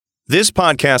This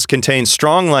podcast contains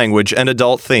strong language and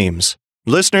adult themes.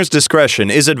 Listener's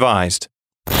discretion is advised.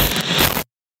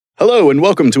 Hello and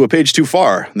welcome to A Page Too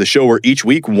Far, the show where each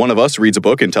week one of us reads a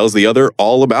book and tells the other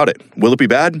all about it. Will it be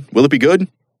bad? Will it be good?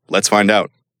 Let's find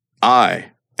out.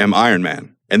 I am Iron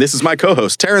Man, and this is my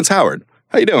co-host, Terrence Howard.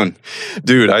 How you doing?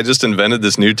 Dude, I just invented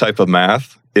this new type of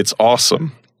math. It's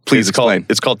awesome. Please explain.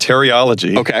 It's called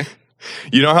teriology. Okay.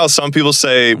 You know how some people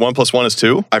say 1 + 1 is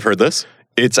 2? I've heard this.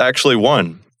 It's actually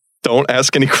 1. Don't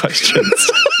ask any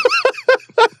questions.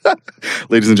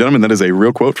 Ladies and gentlemen, that is a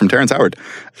real quote from Terrence Howard.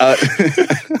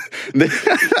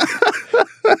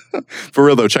 For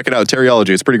real, though, check it out.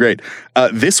 Teriology. It's pretty great.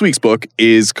 This week's book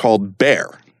is called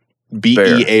Bear.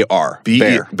 B-E-A-R.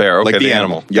 Bear. Okay, Like the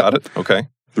animal. Yep. Got it? Okay.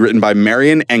 Written by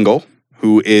Marian Engel,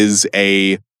 who is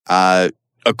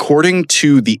according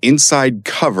to the inside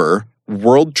cover,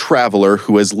 world traveler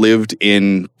who has lived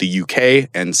in the UK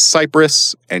and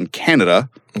Cyprus and Canada.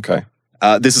 Okay.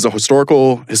 This is a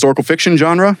historical fiction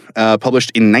genre,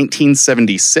 published in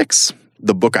 1976.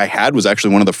 The book I had was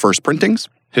actually one of the first printings.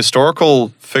 Historical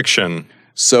fiction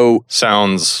So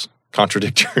sounds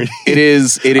contradictory. it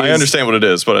is. I understand what it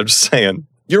is, but I'm just saying.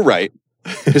 You're right.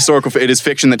 It is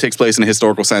fiction that takes place in a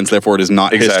historical sense. Therefore, it is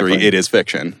not Exactly. history. It is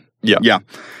fiction. Yeah. Yeah.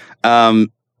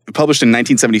 Published in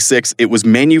 1976, it was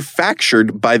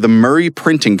manufactured by the Murray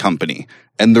Printing Company.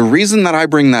 And the reason that I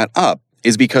bring that up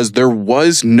is because there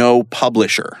was no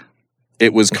publisher.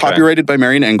 It was copyrighted by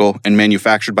Marian Engel and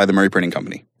manufactured by the Murray Printing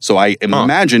Company. So I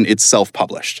imagine it's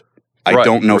self-published. I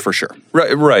don't know for sure.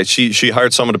 Right. She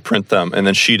hired someone to print them, and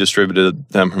then she distributed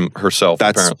them herself,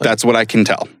 apparently. That's what I can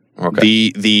tell.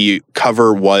 Okay. The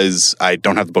cover was, I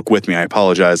don't have the book with me, I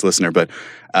apologize, listener, but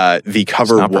the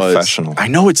cover It's not was... professional. I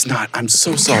know it's not. I'm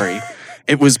so sorry.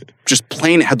 It was just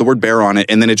plain, it had the word bear on it,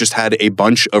 and then it just had a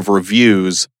bunch of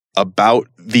reviews about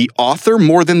the author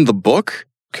more than the book.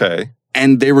 Okay.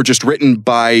 And they were just written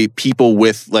by people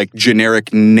with like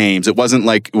generic names. It wasn't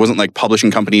like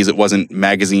publishing companies, it wasn't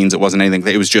magazines, it wasn't anything.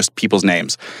 It was just people's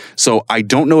names. So I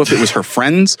don't know if it was her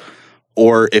friends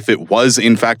or if it was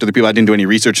in fact other people. I didn't do any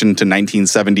research into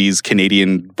 1970s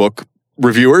Canadian book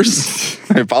reviewers.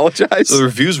 I apologize. So the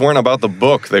reviews weren't about the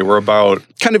book, they were about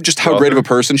Kind of just how great of a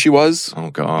person she was. Oh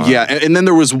God. Yeah, and then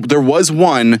there was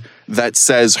one that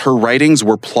says her writings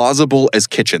were plausible as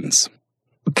Kitchens.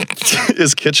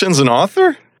 Is Kitchens an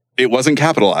author? It wasn't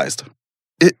capitalized.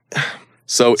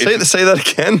 So Say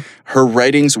that again. her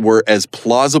writings were as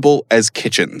plausible as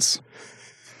Kitchens.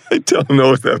 I don't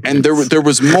know what that means. And there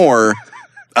was more.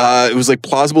 It was like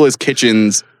plausible as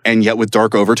Kitchens and yet with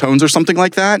dark overtones or something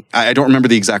like that. I don't remember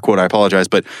the exact quote. I apologize,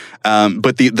 but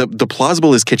the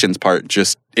plausible as Kitchens part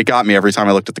it got me every time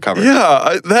I looked at the cover.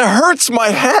 Yeah, that hurts my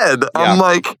head. Yeah. I'm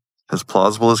like, as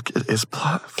plausible as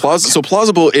So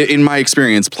plausible, in my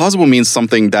experience, plausible means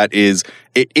something that is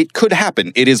it could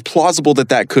happen. It is plausible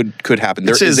that could happen.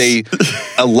 There is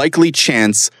a likely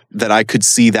chance that I could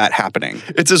see that happening.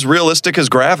 It's as realistic as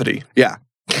gravity. Yeah,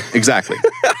 exactly.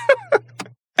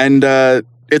 And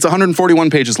it's 141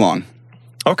 pages long.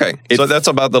 Okay, so that's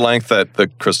about the length that the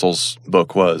Crystals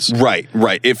book was. Right.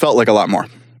 It felt like a lot more.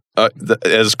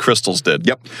 As Crystals did.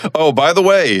 Yep. Oh, by the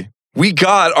way, we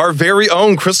got our very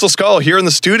own Crystal Skull here in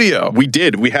the studio. We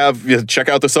did. We have, check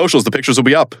out the socials. The pictures will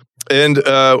be up. And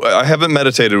I haven't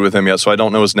meditated with him yet, so I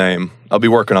don't know his name. I'll be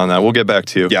working on that. We'll get back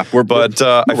to you. Yeah,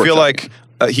 I feel like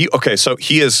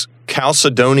he is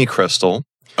Chalcedony Crystal.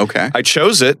 Okay. I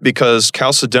chose it because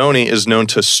Chalcedony is known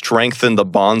to strengthen the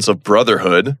bonds of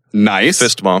brotherhood. Nice.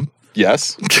 Fist bump.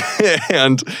 Yes.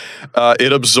 And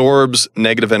it absorbs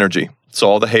negative energy. So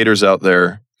all the haters out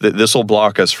there, this will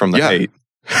block us from the hate.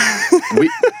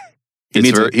 He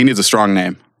needs a strong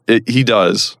name. He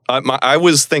does. I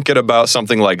was thinking about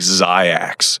something like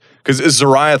Zyax. Because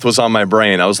Zariath was on my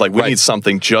brain. I was like, we need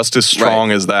something just as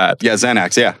strong as that. Yeah,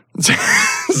 Xanax, yeah.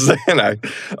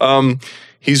 Xanax.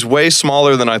 He's way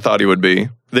smaller than I thought he would be.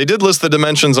 They did list the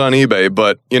dimensions on eBay,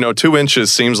 but, 2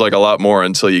 inches seems like a lot more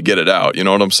until you get it out. You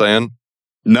know what I'm saying?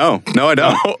 No, I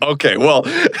don't. Oh, okay, well,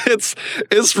 it's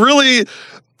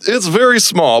very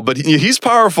small, but he's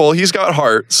powerful. He's got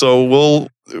heart, so we'll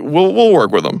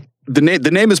work with him. The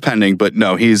name is pending, but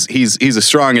no, he's a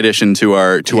strong addition to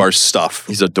our stuff.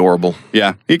 He's adorable.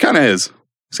 Yeah, he kind of is.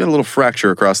 He's got a little fracture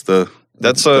across the.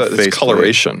 That's it's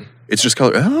coloration. It's just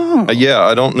color. Oh, yeah.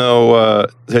 I don't know.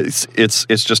 It's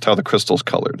just how the crystal's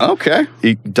colored. Okay.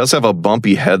 He does have a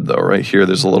bumpy head though. Right here,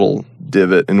 there's a little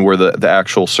divot in where the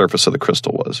actual surface of the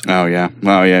crystal was. Oh yeah.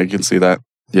 You can see that.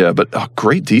 Yeah, but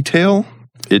great detail.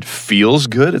 It feels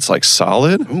good. It's like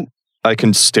solid. Ooh. I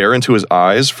can stare into his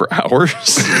eyes for hours.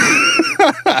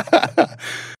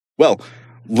 Well,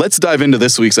 let's dive into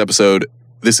this week's episode.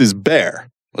 This is Bear.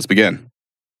 Let's begin.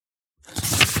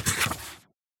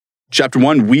 Chapter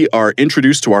 1, we are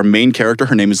introduced to our main character.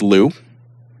 Her name is Lou.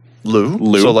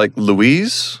 Lou? So like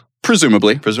Louise?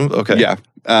 Presumably. Okay. Yeah.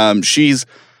 She's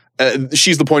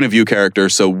the point of view character,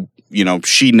 so, you know,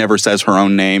 she never says her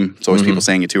own name. It's always people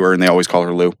saying it to her, and they always call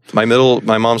her Lou. My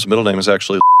mom's middle name is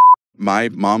actually... My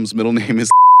mom's middle name is...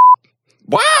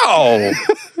 Wow!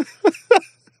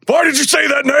 Why did you say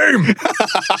that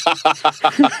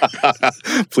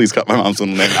name? Please cut my mom's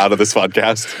middle name out of this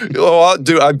podcast. Oh,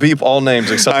 dude, I beep all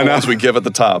names except the ones we give at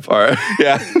the top. All right.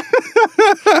 Yeah.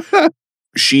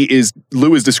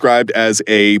 Lou is described as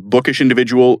a bookish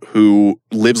individual who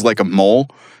lives like a mole.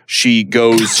 She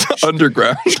goes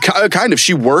underground. Kind of.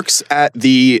 She works at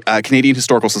the Canadian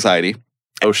Historical Society.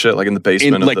 Oh shit! Like in the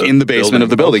basement, in the basement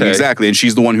of the building, okay. Exactly. And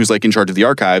she's the one who's like in charge of the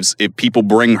archives. If people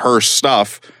bring her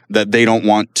stuff that they don't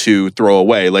want to throw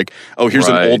away, like, oh, here's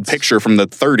an old picture from the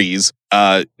 30s.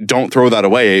 Don't throw that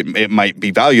away. It might be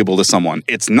valuable to someone.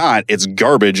 It's not. It's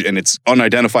garbage and it's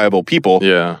unidentifiable people.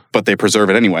 Yeah. But they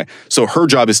preserve it anyway. So her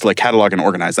job is to like catalog and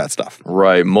organize that stuff.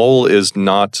 Right. Mole is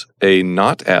not a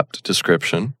not apt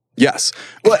description. Yes.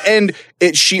 Well, and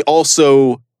she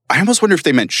also. I almost wonder if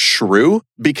they meant shrew,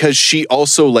 because she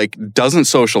also like doesn't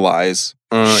socialize.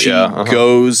 She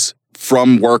goes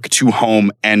from work to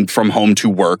home and from home to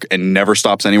work and never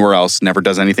stops anywhere else, never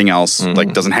does anything else,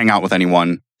 like doesn't hang out with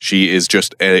anyone. She is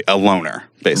just a loner,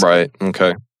 basically. Right,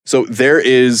 okay. So there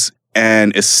is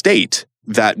an estate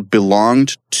that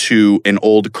belonged to an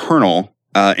old colonel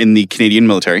in the Canadian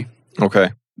military. Okay.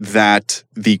 That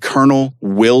the colonel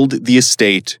willed the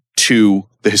estate to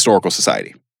the Historical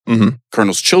Society.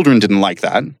 Colonel's children didn't like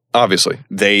that. Obviously.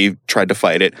 They tried to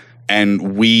fight it.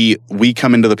 And we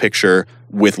come into the picture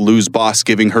with Lou's boss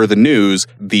giving her the news.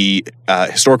 The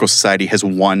Historical Society has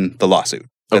won the lawsuit.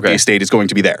 That the estate is going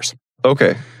to be theirs.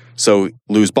 Okay. So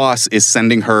Lou's boss is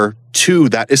sending her to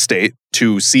that estate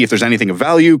to see if there's anything of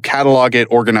value, catalog it,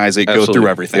 organize it, go through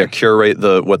everything. Yeah, curate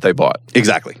what they bought.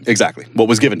 Exactly. What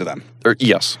was given to them.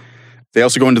 Yes. They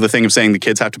also go into the thing of saying the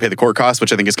kids have to pay the court costs,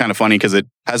 which I think is kind of funny because it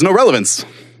has no relevance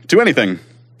to anything.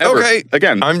 Ever. Okay.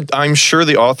 Again. I'm sure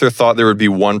the author thought there would be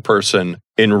one person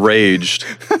enraged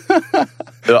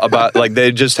about, like,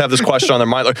 they just have this question on their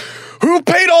mind, like, who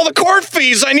paid all the court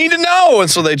fees? I need to know. And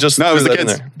so they just it was the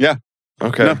kids. Yeah.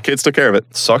 Okay. No, kids took care of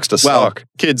it. Sucks to suck.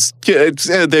 Kids,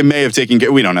 they may have taken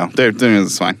care. We don't know.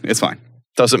 It's fine. It's fine.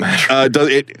 Doesn't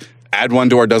matter. Add one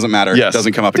to our doesn't matter. Yes.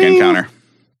 Doesn't come up again counter.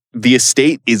 The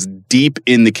estate is deep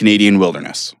in the Canadian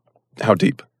wilderness. How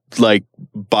deep? Like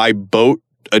by boat,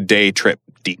 a day trip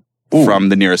deep from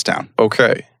the nearest town.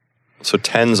 Okay. So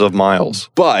tens of miles.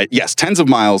 But yes, tens of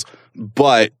miles.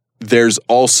 But there's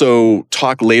also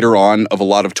talk later on of a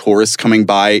lot of tourists coming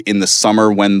by in the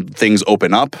summer when things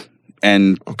open up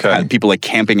and people like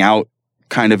camping out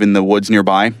kind of in the woods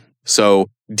nearby. So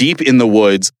deep in the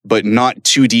woods, but not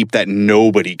too deep that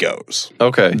nobody goes.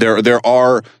 Okay. There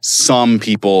are some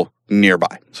people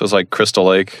nearby. So it's like Crystal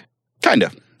Lake? Kind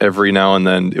of. Every now and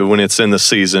then, when it's in the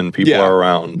season, people are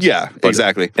around. Yeah,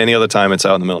 exactly. Any other time, it's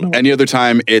out in the middle of nowhere. Any other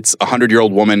time, it's a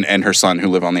 100-year-old woman and her son who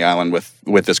live on the island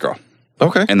with this girl.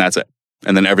 Okay. And that's it.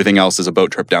 And then everything else is a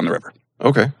boat trip down the river.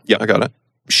 Okay. Yeah, I got it.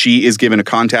 She is given a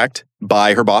contact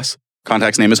by her boss.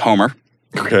 Contact's name is Homer.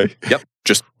 Okay. Yep.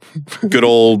 Just good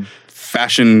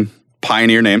old-fashioned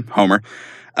pioneer name, Homer.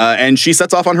 And she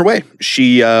sets off on her way.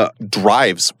 She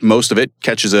drives most of it,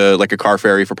 catches a car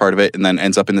ferry for part of it, and then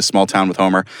ends up in this small town with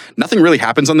Homer. Nothing really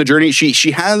happens on the journey.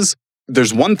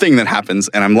 There's one thing that happens,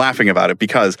 and I'm laughing about it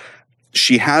because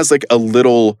she has like a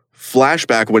little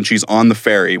flashback when she's on the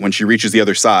ferry, when she reaches the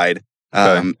other side.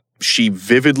 She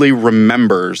vividly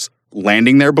remembers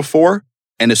landing there before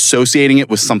and associating it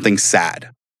with something sad.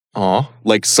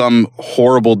 Like some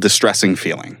horrible, distressing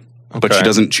feeling. But she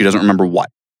doesn't remember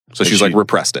what. So she's like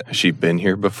repressed it. Has she been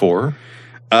here before?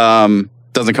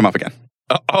 Doesn't come up again.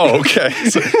 Okay.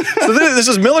 So this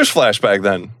is Miller's flashback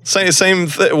then. Same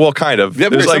thing. Well, kind of. Yeah,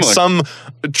 there's like similar.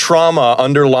 some trauma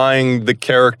underlying the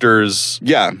characters.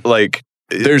 Yeah. Like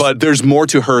there's more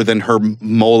to her than her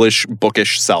mole-ish,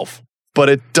 bookish self. But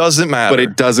it doesn't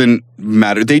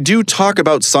matter. They do talk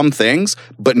about some things,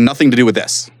 but nothing to do with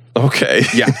this. Okay.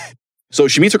 Yeah. So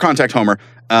she meets her contact Homer,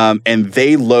 and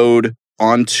they load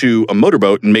onto a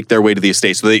motorboat and make their way to the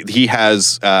estate. So he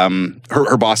has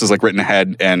her boss has like written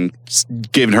ahead and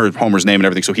given her Homer's name and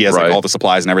everything. So he has like all the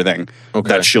supplies and everything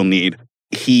that she'll need.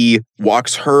 He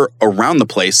walks her around the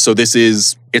place. So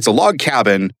it's a log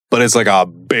cabin, but it's like a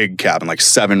big cabin, like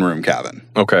 7-room cabin.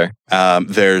 Okay.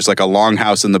 There's like a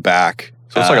longhouse in the back.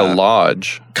 So it's like a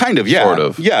lodge. Kind of, yeah. Sort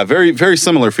of. Yeah, very, very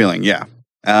similar feeling, yeah.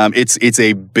 It's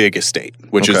a big estate,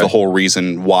 which is Okay. the whole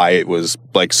reason why it was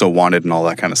like so wanted and all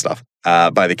that kind of stuff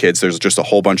by the kids. There's just a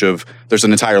whole bunch of there's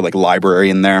an entire like library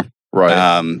in there.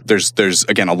 Right. There's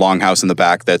again a longhouse in the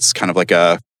back that's kind of like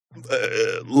a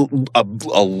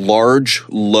large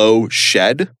low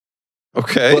shed,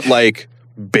 Okay. but like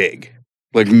big,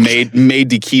 like made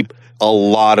to keep a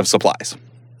lot of supplies.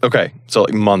 Okay. So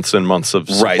like months and months of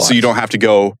supplies. Right, so you don't have to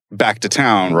go back to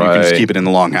town. You can just Right. keep it in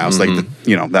the longhouse, like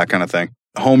that kind of thing.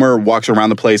 Homer walks around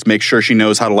the place, makes sure she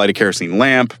knows how to light a kerosene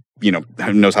lamp.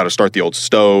 Knows how to start the old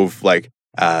stove. Like,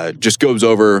 just goes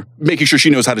over making sure she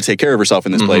knows how to take care of herself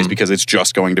in this place because it's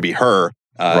just going to be her.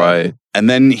 Right. And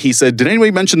then he said, "Did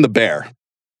anybody mention the bear?"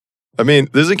 I mean,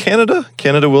 this is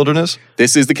Canada wilderness.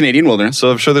 This is the Canadian wilderness,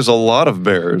 So I'm sure there's a lot of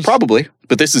bears. probably,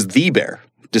 but this is the bear,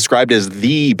 described as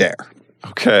the bear.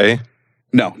 Okay.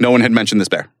 No one had mentioned this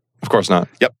bear. Of course not.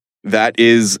 Yep,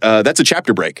 that's a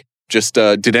chapter break. Just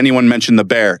did anyone mention the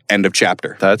bear? End of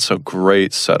chapter. That's a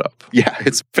great setup. Yeah,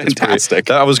 it's fantastic.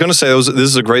 I was going to say this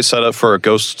is a great setup for a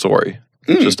ghost story.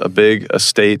 Just a big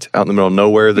estate out in the middle of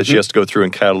nowhere that she has to go through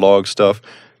and catalog stuff.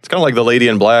 It's kind of like The Lady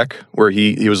in Black, where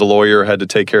he was a lawyer, had to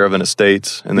take care of an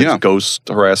estate, and there's ghosts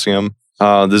harassing him.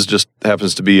 This just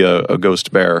happens to be a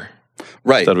ghost bear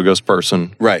Right, instead of a ghost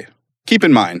person. right. Keep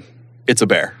in mind, it's a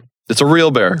bear. It's a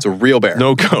real bear. It's a real bear.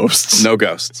 No ghosts. No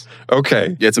ghosts.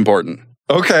 Okay. It's important.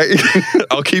 Okay.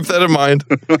 I'll keep that in mind.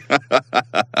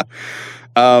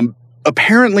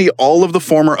 Apparently, all of the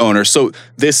former owners. So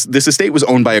this estate was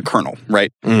owned by a colonel,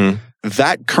 right? Mhm.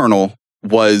 That colonel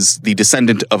was the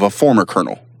descendant of a former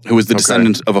colonel, who was the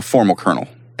descendant of a former colonel,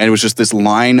 and it was just this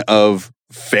line of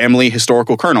family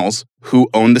historical colonels who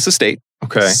owned this estate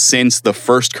Okay. since the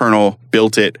first colonel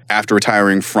built it after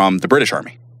retiring from the British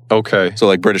Army. Okay. So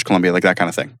like British Columbia, like that kind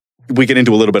of thing. We get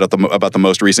into a little bit about the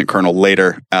most recent colonel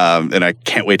later, and I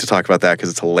can't wait to talk about that because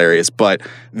it's hilarious. But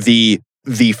the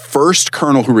first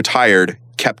colonel who retired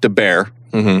kept a bear,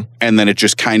 Mm-hmm. and then it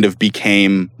just kind of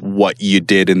became what you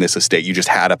did in this estate. You just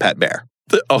had a pet bear.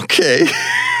 Okay.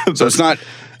 So it's not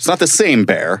the same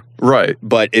bear, Right.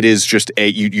 but it is just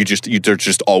there's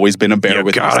just always been a bear You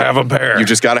with gotta this have a bear. You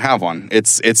just got to have one.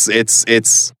 It's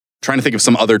trying to think of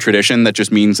some other tradition that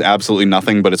just means absolutely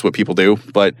nothing, but it's what people do.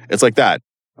 But it's like that,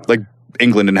 like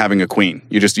England and having a queen.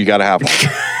 You got to have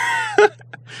one.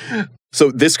 So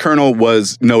this colonel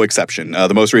was no exception.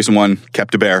 The most recent one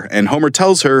kept a bear, and Homer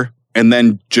tells her, and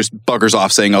then just buggers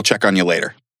off saying, "I'll check on you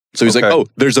later." So he's like, Okay. "Oh,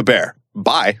 there's a bear.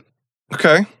 Bye."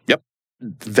 Okay.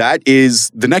 That is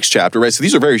the next chapter, right? So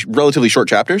these are relatively short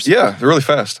chapters. Yeah, they're really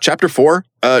fast. Chapter 4,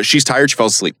 she's tired. She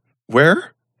falls asleep.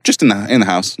 Where? Just in the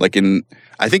house.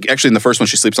 I think actually in the first one,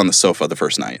 she sleeps on the sofa the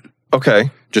first night. Okay.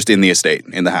 Just in the estate,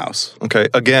 in the house. Okay.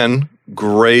 Again,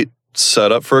 great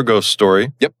setup for a ghost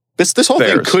story. Yep. This whole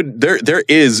Bears. thing there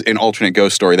is an alternate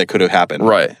ghost story that could have happened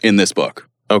Right. in this book.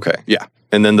 Okay. Yeah.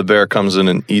 And then the bear comes in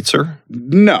and eats her.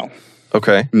 No.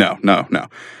 Okay. No.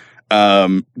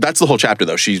 That's the whole chapter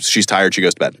though. She's tired, she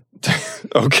goes to bed.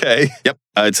 Okay. Yep.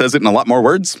 It says it in a lot more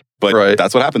words, but Right.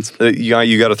 that's what happens.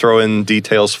 You got to throw in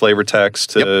details, flavor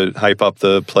text to hype up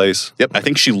the place. Yep. I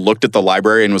think she looked at the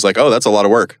library and was like, "Oh, that's a lot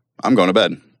of work. I'm going to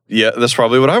bed." Yeah, that's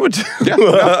probably what I would do.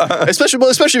 Yeah.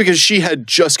 Especially because she had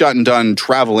just gotten done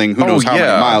traveling who knows how many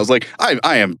miles. Like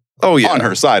I am Oh yeah. on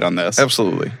her side on this.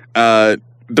 Absolutely.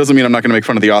 Doesn't mean I'm not going to make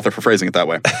fun of the author for phrasing it that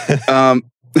way.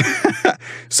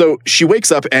 So she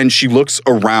wakes up and she looks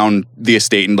around the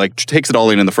estate and like takes it all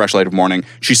in the fresh light of morning.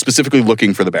 She's specifically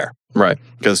looking for the bear Right.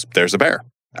 because there's a bear.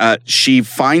 She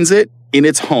finds it in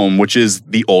its home, which is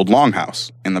the old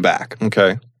longhouse in the back.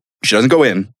 Okay. She doesn't go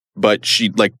in, but she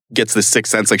like gets this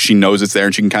sixth sense, like she knows it's there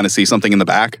and she can kind of see something in the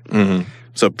back. Mm-hmm.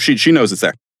 So she knows it's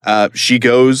there. She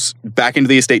goes back into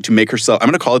the estate to make herself, I'm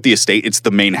going to call it the estate. It's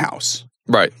the main house.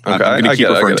 Right. Okay. I'm going to keep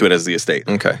referring to it as the estate.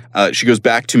 Okay. She goes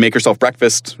back to make herself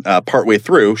breakfast. Partway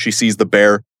through, she sees the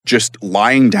bear just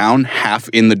lying down half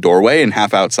in the doorway and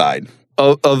half outside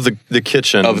Of the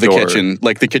kitchen. of the door. kitchen,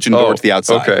 like the kitchen door to the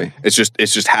outside. okay. It's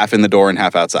just half in the door and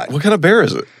half outside. What kind of bear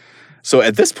is it? So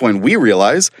at this point, we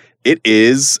realize it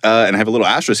is, and I have a little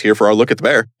asterisk here for our look at the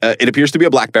bear. It appears to be a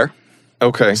black bear.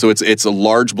 Okay. So it's a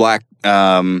large black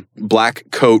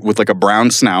coat with like a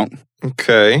brown snout.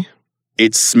 Okay.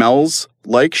 It smells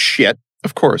like shit,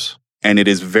 Of course. and it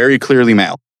is very clearly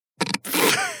male.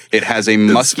 It has a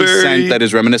musky scent that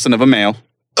is reminiscent of a male.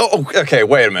 Oh, okay.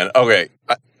 Wait a minute. Okay.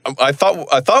 I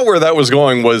thought where that was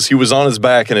going was he was on his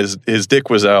back and his dick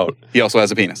was out. He also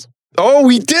has a penis. Oh,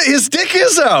 he did. His dick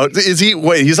is out. Is he?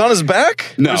 Wait, he's on his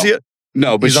back? No. Or is he,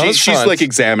 No, but He's on his she's front. like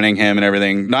examining him and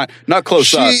everything. Not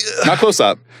close up. Not close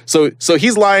up. So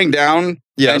he's lying down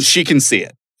Yes. and she can see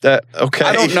it. Okay.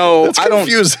 I don't know. That's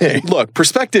confusing. Look,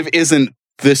 perspective isn't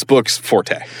this book's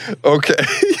forte. Okay.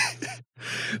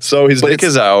 So his dick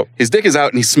is out. His dick is out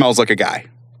and he smells like a guy.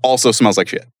 Also smells like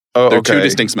shit. Oh, They're okay. two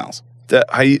distinct smells.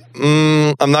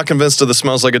 I'm not convinced of the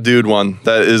smells like a dude one.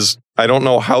 That is, I don't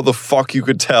know how the fuck you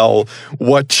could tell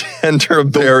what gender a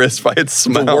bear is by its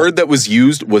smell. The word that was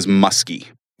used was musky.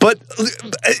 But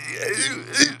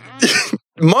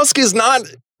musk is not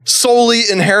solely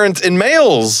inherent in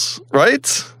males,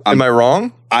 right? Am I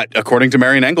wrong? According to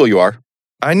Marian Engel, you are.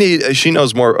 She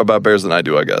knows more about bears than I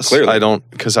do, I guess. Clearly. I don't,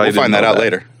 because I We'll didn't find that know out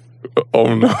later.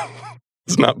 Oh no.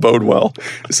 It's not bode well.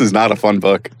 This is not a fun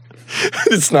book.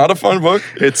 It's not a fun book?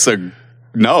 It's a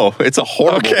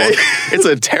horrible book. It's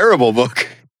a terrible book.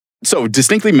 So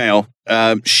distinctly male.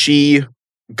 She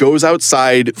goes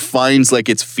outside, finds like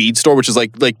its feed store, which is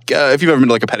like if you've ever been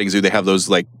to like a petting zoo, they have those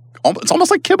like it's almost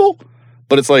like kibble,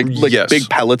 but it's like Yes. big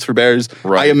pellets for bears.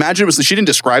 Right. I imagine it was. She didn't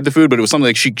describe the food, but it was something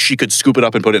like she could scoop it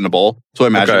up and put it in a bowl. So I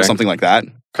imagine it was Okay. something like that.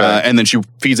 Okay. And then she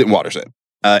feeds it and waters it.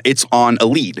 It's on a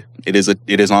lead. It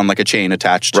is on like a chain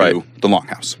attached to Right. the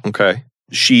longhouse. Okay.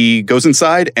 She goes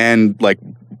inside and like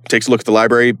takes a look at the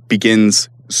library, begins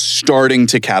starting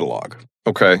to catalog.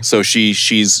 Okay. So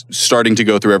she's starting to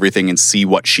go through everything and see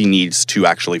what she needs to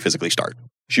actually physically start.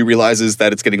 She realizes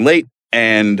that it's getting late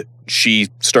and she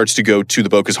starts to go to the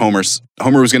boat because Homer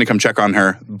was going to come check on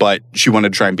her, but she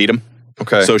wanted to try and beat him.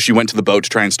 Okay. So she went to the boat to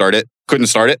try and start it. Couldn't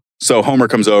start it. So Homer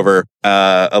comes over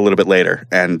a little bit later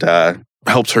and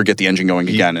helps her get the engine going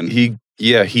again. And he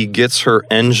gets her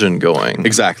engine going.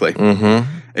 exactly.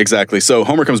 Mm-hmm. Exactly. So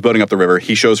Homer comes boating up the river.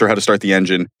 He shows her how to start the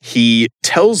engine. He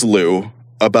tells Lou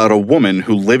about a woman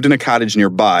who lived in a cottage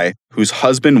nearby whose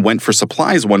husband went for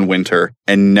supplies one winter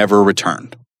and never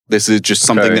returned. This is just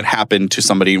something that happened to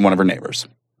somebody, one of her neighbors.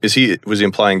 Was he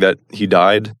implying that he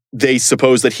died? They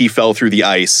suppose that he fell through the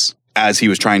ice as he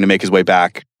was trying to make his way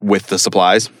back with the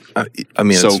supplies. I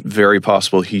mean, So- it's very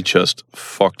possible he just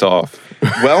fucked off.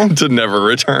 Well, to never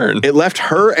return. it left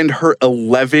her and her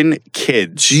 11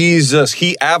 kids. Jesus,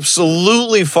 he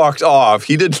absolutely fucked off.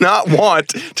 He did not want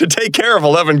to take care of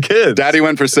 11 kids. Daddy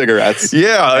went for cigarettes.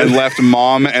 Yeah. And left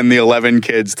mom and the 11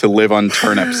 kids to live on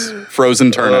turnips.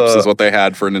 Frozen turnips is what they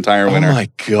had for an entire winter. Oh my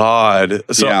God.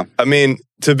 So, Yeah. I mean,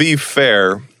 to be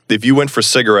fair, if you went for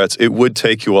cigarettes, it would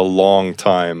take you a long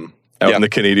time out in the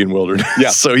Canadian wilderness. Yeah.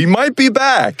 So he might be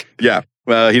back. Yeah.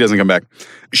 Well, he doesn't come back.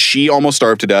 She almost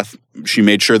starved to death. She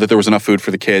made sure that there was enough food for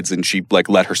the kids and she like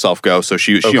let herself go. So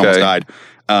she almost died.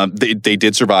 They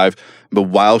did survive. But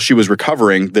while she was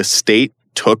recovering, the state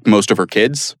took most of her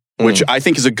kids, which I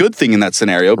think is a good thing in that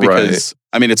scenario because,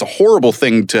 I mean, it's a horrible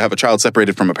thing to have a child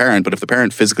separated from a parent. But if the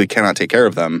parent physically cannot take care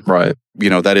of them, Right.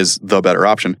 that is the better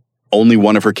option. Only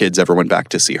one of her kids ever went back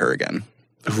to see her again.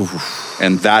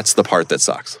 And that's the part that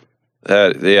sucks.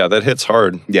 That hits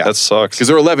hard. Yeah. That sucks. Because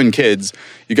there are 11 kids.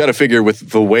 You got to figure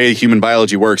with the way human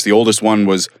biology works, the oldest one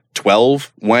was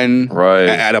 12 when, Right.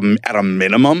 at a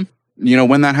minimum,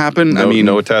 when that happened.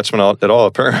 No attachment at all,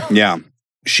 apparently. Yeah.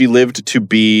 She lived to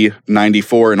be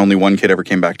 94 and only one kid ever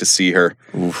came back to see her.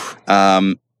 Oof.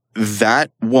 That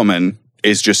woman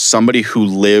is just somebody who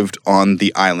lived on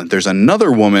the island. There's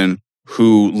another woman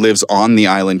who lives on the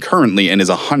island currently and is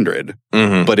 100,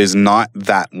 Mhm. but is not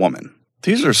that woman.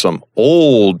 These are some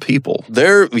old people.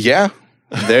 They're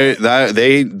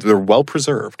well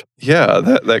preserved. Yeah,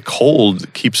 that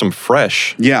cold keeps them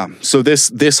fresh. Yeah. So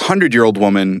this 100-year-old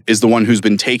woman is the one who's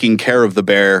been taking care of the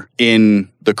bear in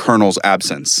the colonel's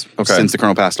absence since the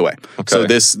colonel passed away. Okay. So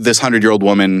this 100-year-old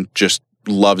woman just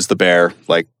loves the bear,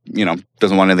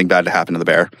 doesn't want anything bad to happen to the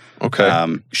bear.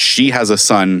 Okay. She has a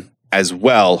son as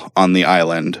well on the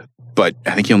island, but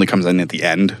I think he only comes in at the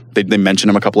end. They mention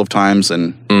him a couple of times,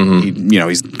 and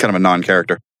he's kind of a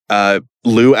non-character.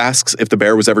 Lou asks if the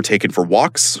bear was ever taken for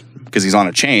walks because he's on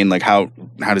a chain. Like how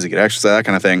does he get exercise, that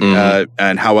kind of thing,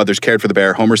 and how others cared for the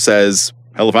bear. Homer says,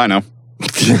 "Hell if I know."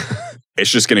 It's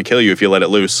just going to kill you if you let it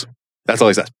loose. That's all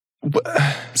he says.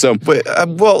 So,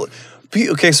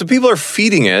 Okay, so people are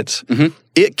feeding it. Mhm.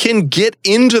 It can get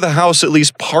into the house at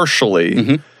least partially.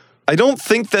 Mhm. I don't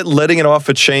think that letting it off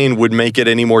a chain would make it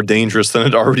any more dangerous than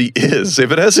it already is.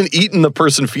 If it hasn't eaten the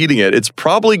person feeding it, it's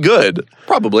probably good.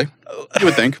 probably, you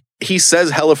would think. He says,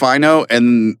 "Hell if I know,"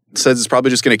 and says it's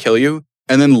probably just going to kill you.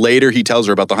 And then later he tells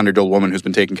her about the 100-year-old woman who's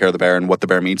been taking care of the bear and what the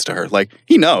bear means to her. Like,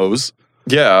 he knows,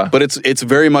 Yeah. but it's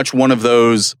very much one of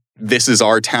those, this is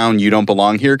our town, you don't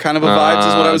belong here kind of a vibes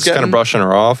is what I was it's getting. kind of brushing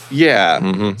her off. Yeah.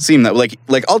 Mhm. Seem that like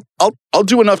I'll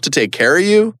do enough to take care of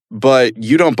you, but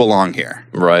you don't belong here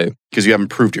Right. because you haven't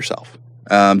proved yourself.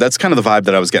 That's kind of the vibe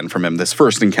that I was getting from him this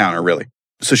first encounter, really.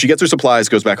 So she gets her supplies,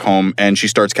 goes back home, and she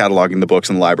starts cataloging the books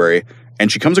in the library.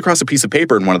 And she comes across a piece of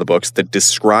paper in one of the books that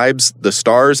describes the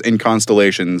stars and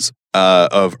constellations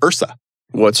of Ursa,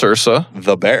 What's Ursa?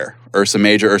 the bear. Ursa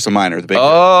Major, Ursa Minor, the big bear.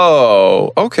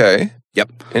 Oh, okay. Yep.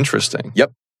 Interesting.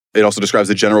 Yep. It also describes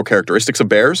the general characteristics of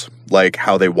bears, like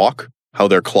how they walk, how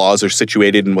their claws are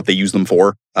situated and what they use them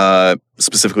for,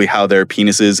 specifically how their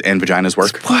penises and vaginas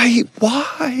work.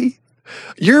 Why?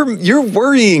 You're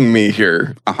worrying me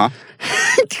here. Uh-huh.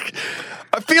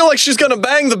 I feel like she's gonna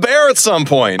bang the bear at some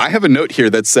point. I have a note here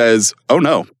that says, oh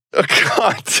no.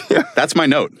 God. That's my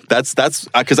note. That's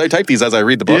because I type these as I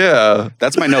read the book. Yeah.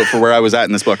 That's my note for where I was at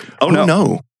in this book. Oh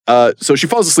no. So she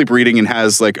falls asleep reading and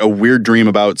has like a weird dream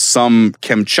about some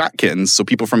Kamchatkans, so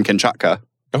people from Kamchatka,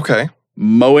 Okay.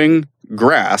 mowing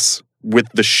grass with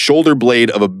the shoulder blade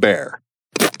of a bear.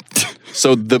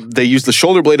 So they use the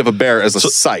shoulder blade of a bear as a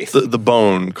scythe. The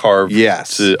bone carved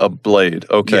Yes. to a blade.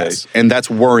 Okay. Yes. And that's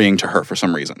worrying to her for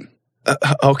some reason.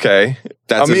 Okay.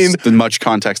 That's as much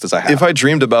context as I have. If I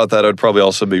dreamed about that, I'd probably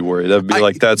also be worried. I'd be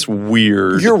like, that's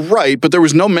weird. You're right, but there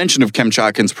was no mention of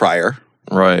Kamchatkans prior.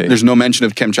 Right. There's no mention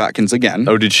of Kamchatkans again.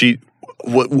 Oh, did she?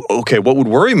 What would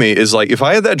worry me is like if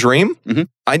I had that dream,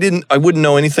 I wouldn't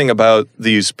know anything about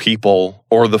these people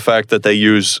or the fact that they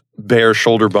use bear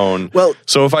shoulder bone. Well-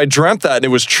 so if I dreamt that and it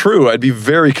was true, I'd be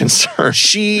very concerned.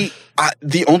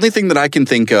 The only thing that I can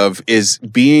think of is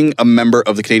being a member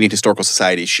of the Canadian Historical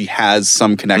Society. She has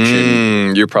some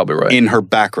connection You're probably right. in her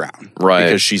background, Right.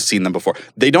 Because she's seen them before.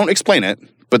 They don't explain it,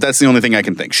 but that's the only thing I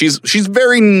can think. She's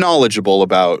very knowledgeable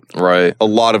about right. a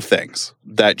lot of things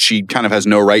that she kind of has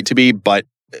no right to be, but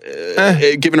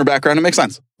given her background, it makes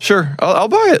sense. Sure. I'll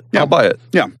buy it. Yeah. I'll buy it.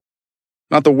 Yeah.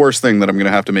 Not the worst thing that I'm going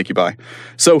to have to make you buy.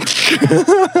 So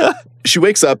she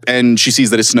wakes up and she sees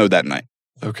that it snowed that night.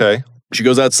 Okay. She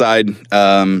goes outside,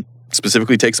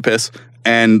 specifically takes a piss,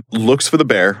 and looks for the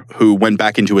bear who went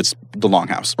back into the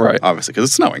longhouse. Right. Obviously, because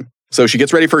it's snowing. So she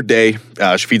gets ready for her day.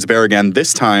 She feeds the bear again.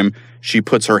 This time, she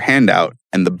puts her hand out,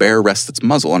 and the bear rests its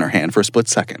muzzle on her hand for a split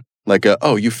second. Like,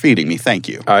 oh, you're feeding me. Thank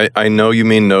you. I know you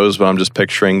mean nose, but I'm just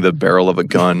picturing the barrel of a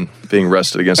gun being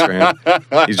rested against her hand.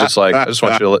 He's just like, I just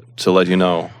want you to let you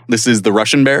know. This is the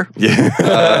Russian bear.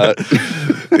 Yeah.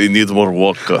 He needs more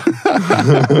vodka.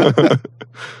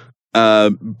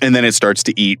 And then it starts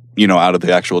to eat, out of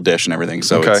the actual dish and everything.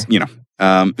 So Okay.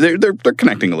 it's, they're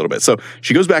connecting a little bit. So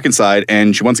she goes back inside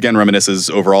and she once again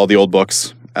reminisces over all the old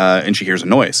books, and she hears a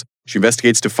noise. She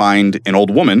investigates to find an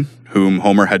old woman whom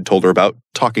Homer had told her about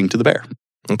talking to the bear.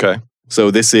 Okay. So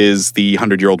this is the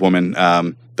 100-year-old woman.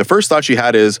 The first thought she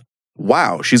had is,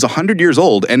 wow, she's 100 years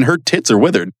old and her tits are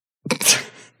withered.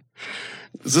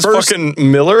 Is this fucking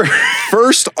Miller?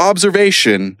 First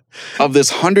observation of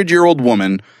this 100-year-old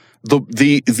woman,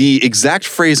 the exact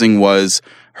phrasing was,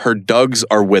 her dugs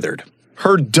are withered.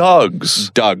 Her dugs.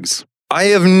 Dugs. I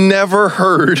have never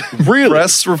heard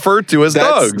breasts referred to as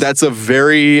dugs. That's a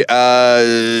very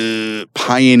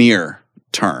pioneer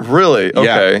term. Really? Yeah.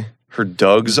 Okay. Her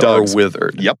dugs are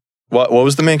withered. Yep. What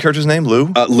was the main character's name?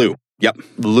 Lou? Lou. Yep.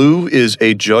 Lou is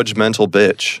a judgmental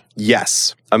bitch.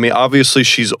 Yes. I mean, obviously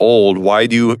she's old. Why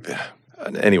do you...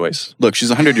 Anyways. Look, she's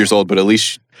 100 years old, but at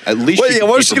least Wait, she can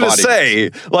what was keep she her going to body.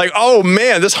 say? Like, oh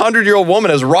man, this 100-year-old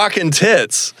woman has rocking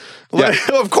tits. Like,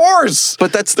 of course.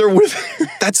 But that's with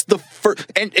that's the first,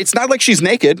 and it's not like she's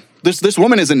naked. This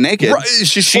woman isn't naked. Right,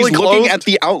 she's looking fully clothed? at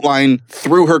the outline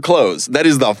through her clothes. That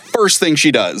is the first thing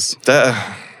she does.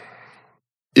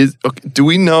 Do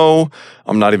we know?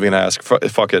 I'm not even going to ask.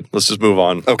 Fuck it. Let's just move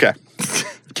on. Okay.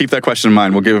 Keep that question in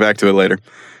mind. We'll get back to it later.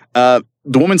 The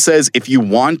woman says, if you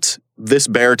want this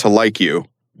bear to like you,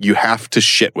 you have to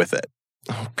shit with it.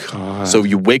 Oh, God. So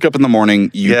you wake up in the morning,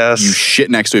 you Yes. shit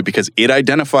next to it because it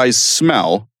identifies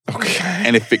smell. Okay.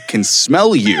 And if it can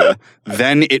smell you,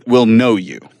 then it will know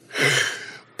you.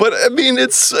 But I mean,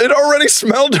 it already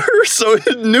smelled her, so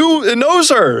it knows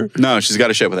her. No, she's got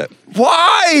to shit with it.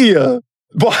 Why?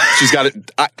 She's got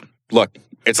it. Look,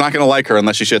 it's not going to like her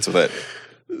unless she shits with it.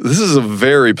 This is a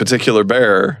very particular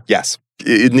bear. Yes.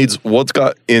 It needs what's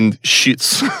got in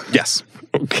shits. Yes.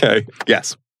 Okay.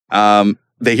 Yes.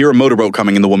 They hear a motorboat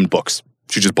coming and the woman books.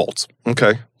 She just bolts.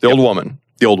 Okay. The old woman.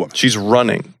 The old woman. She's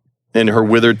running, and her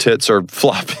withered tits are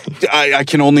flopping. I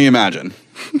can only imagine.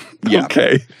 Yeah.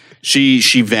 Okay. She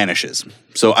vanishes.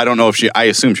 So I don't know if I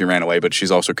assume she ran away, but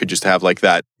she's also could just have like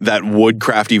that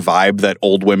woodcrafty vibe that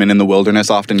old women in the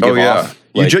wilderness often give off.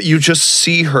 Like, You just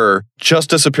see her just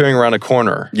disappearing around a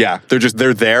corner. yeah.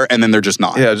 They're there and then they're just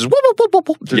not. Yeah, just whoop, whoop, whoop, whoop,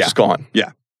 whoop. They're Yeah. just gone.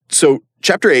 Yeah. So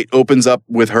chapter 8 opens up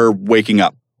with her waking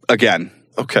up again.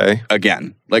 Okay.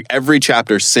 Like every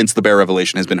chapter since the bear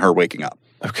revelation has been her waking up.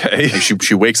 Okay. Like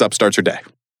she wakes up, starts her day.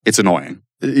 It's annoying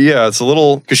Yeah, it's a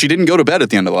little because she didn't go to bed at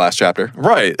the end of the last chapter.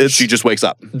 right. It's She just wakes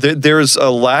up. there's a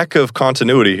lack of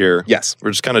continuity here. Yes.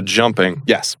 We're just kind of jumping.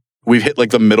 Yes. We've hit like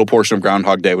the middle portion of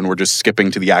Groundhog Day when we're just skipping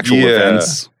to the actual Yeah.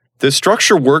 events. This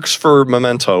structure works for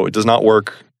Memento. It does not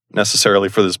work necessarily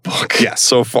for this book. Yes.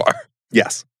 so far.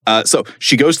 Yes. So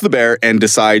she goes to the bear and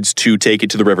decides to take it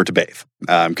to the river to bathe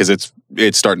because it's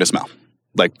starting to smell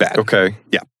like bad. Okay.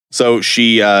 So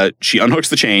she unhooks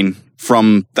the chain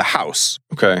from the house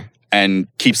Okay. and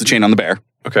keeps the chain on the bear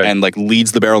Okay. and like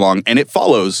leads the bear along, and it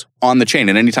follows on the chain.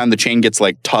 And anytime the chain gets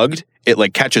like tugged, it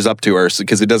like catches up to her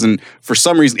because it doesn't. For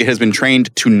some reason, it has been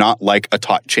trained to not like a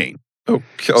taut chain.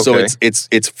 okay. So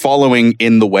it's following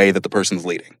in the way that the person's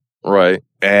leading. right.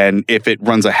 And if it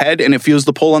runs ahead and it feels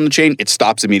the pull on the chain, it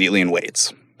stops immediately and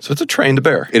waits. So it's a trained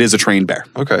bear. It is a trained bear.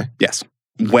 Okay. Yes.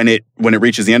 When it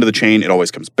reaches the end of the chain, it always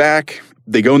comes back.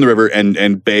 They go in the river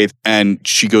and bathe, and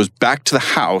she goes back to the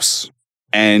house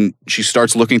and she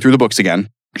starts looking through the books again.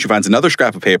 She finds another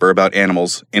scrap of paper about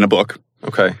animals in a book.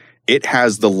 Okay. It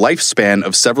has the lifespan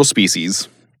of several species.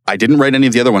 I didn't write any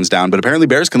of the other ones down, but apparently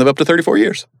bears can live up to 34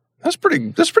 years. That's pretty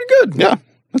good. Yeah.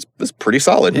 That's pretty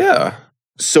solid. Yeah.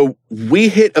 So we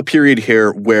hit a period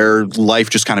here where life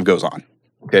just kind of goes on.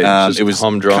 Okay. It was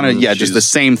humdrum. kind of, just the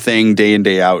same thing day in,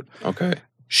 day out. Okay.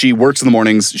 She works in the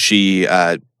mornings. She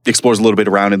explores a little bit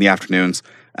around in the afternoons.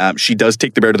 She does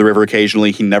take the bear to the river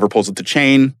occasionally. He never pulls at the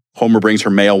chain. Homer brings her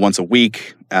mail once a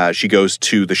week. She goes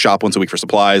to the shop once a week for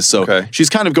supplies. So Okay. she's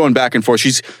kind of going back and forth.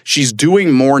 She's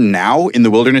doing more now in the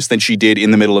wilderness than she did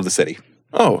in the middle of the city.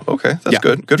 Oh, okay. That's Yeah.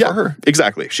 good. Good Yeah. for her.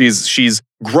 Exactly. She's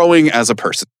growing as a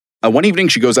person. One evening,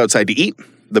 she goes outside to eat.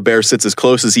 The bear sits as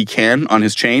close as he can on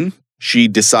his chain. She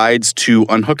decides to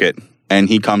unhook it, and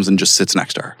he comes and just sits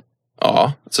next to her.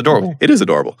 Aw, it's adorable. It is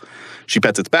adorable. She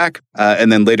pets its back,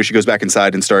 and then later she goes back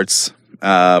inside and starts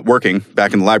working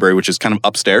back in the library, which is kind of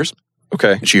upstairs.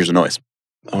 Okay. And she hears a noise.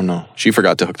 Oh, no. She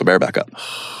forgot to hook the bear back up.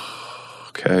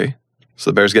 Okay. So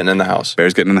the bear's getting in the house.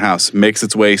 Bear's getting in the house, makes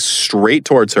its way straight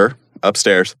towards her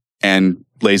upstairs, and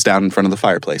lays down in front of the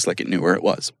fireplace like it knew where it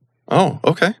was. Oh,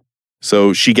 okay.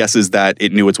 So she guesses that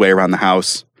it knew its way around the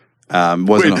house.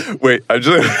 Wait.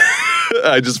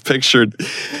 I just pictured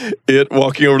it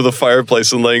walking over to the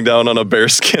fireplace and laying down on a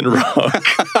bearskin rug.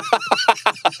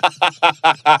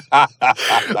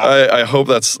 I hope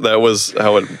that was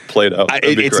how it played out.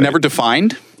 It's never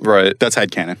defined. right. That's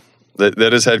headcanon.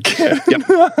 That is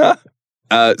headcanon.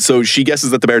 So she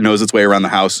guesses that the bear knows its way around the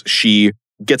house. She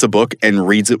gets a book and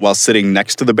reads it while sitting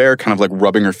next to the bear, kind of like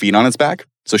rubbing her feet on its back.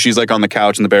 So she's like on the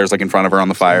couch and the bear's like in front of her on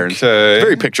the fire. And Okay.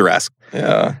 very picturesque.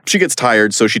 Yeah. She gets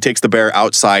tired, so she takes the bear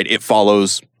outside. It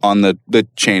follows on the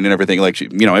chain and everything. Like,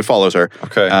 it follows her.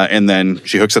 Okay. And then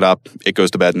she hooks it up. It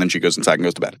goes to bed, and then she goes inside and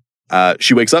goes to bed.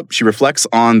 She wakes up. She reflects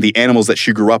on the animals that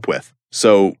she grew up with.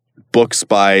 So books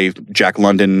by Jack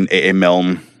London, A.A.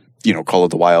 Milne, Call of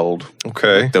the Wild,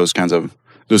 Okay. those kinds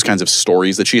of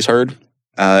stories that she's heard.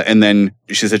 And then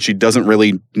she said she doesn't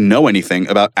really know anything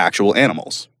about actual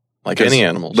animals. Like any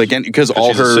animals. Because all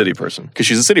she's her a city person. because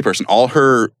she's a city person. All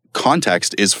her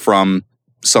context is from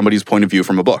somebody's point of view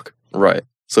from a book. Right.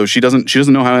 So she doesn't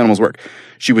know how animals work.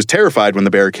 She was terrified when the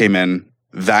bear came in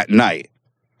that night.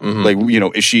 Mhm.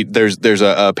 Like, there's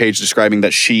a page describing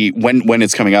that she when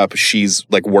it's coming up, she's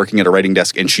like working at a writing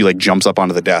desk and she like jumps up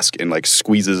onto the desk and like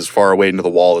squeezes as far away into the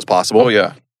wall as possible. Oh,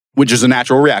 yeah. Which is a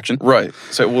natural reaction. Right.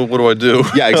 So, well, what do I do?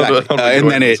 Yeah, exactly. How do I And do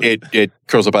then it? it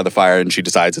curls up by the fire and she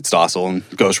decides it's docile and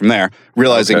goes from there,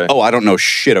 realizing, Okay. I don't know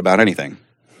shit about anything.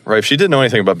 Right. If she didn't know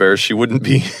anything about bears, she wouldn't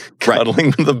be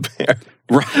cuddling with a bear.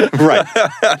 Right.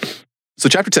 So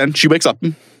chapter 10, she wakes up.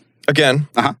 Again.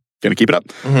 Gonna keep it up.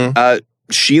 Mhm.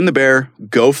 She and the bear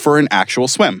go for an actual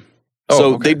swim. Oh,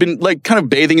 So okay. they'd been like kind of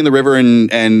bathing in the river and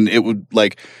it would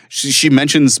like, she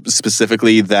mentions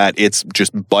specifically that its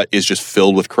butt is just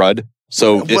filled with crud.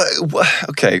 So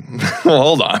Okay. Well,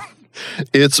 hold on.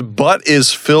 Its butt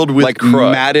is filled with like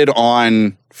crud. matted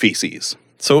on feces.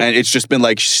 So, And it's just been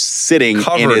like sitting in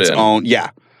Covered its in. own. Yeah.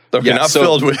 okay, yeah, not so-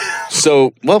 filled with.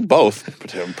 So, well, both.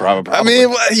 Probably. I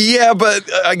mean, yeah, but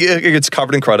it's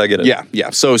covered in crud. I get it. Yeah.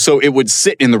 So it would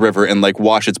sit in the river and like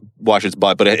wash its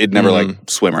butt, but it'd never like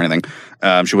swim or anything.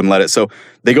 She wouldn't let it. So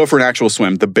they go for an actual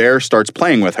swim. The bear starts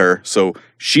playing with her. So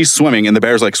she's swimming and the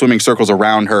bear's like swimming circles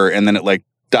around her and then it like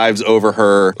dives over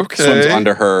her, Okay. swims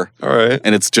under her. All right.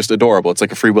 And it's just adorable. It's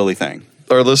like a Free Willy thing.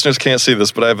 Our listeners can't see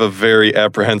this, but I have a very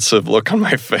apprehensive look on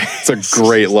my face. It's a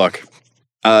great look.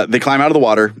 They climb out of the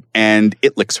water and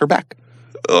it licks her back.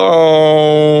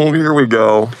 Oh, here we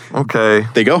go. Okay.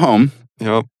 They go home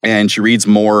Yep. and she reads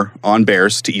more on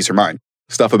bears to ease her mind.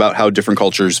 Stuff about how different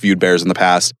cultures viewed bears in the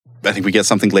past. I think we get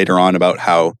something later on about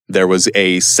how there was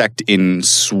a sect in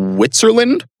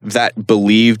Switzerland that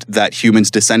believed that humans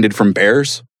descended from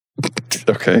bears.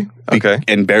 Okay.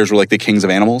 And bears were like the kings of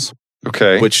animals.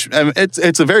 Okay. Which it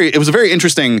was a very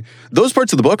interesting. Those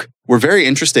parts of the book were very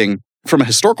interesting from a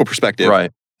historical perspective.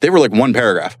 Right. They were like one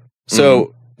paragraph.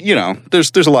 So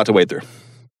there's a lot to wade through.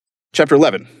 Chapter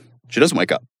 11. She doesn't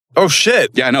wake up. Oh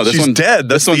shit! Yeah, I know. She's dead.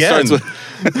 That's the end.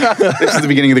 This is the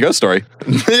beginning of the ghost story.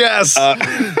 Yes.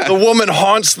 The woman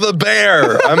haunts the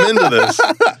bear. I'm into this.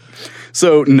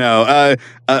 So no,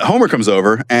 Homer comes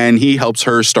over and he helps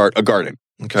her start a garden.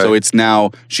 Okay. So it's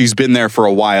now, she's been there for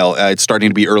a while. It's starting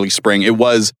to be early spring. It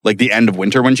was like the end of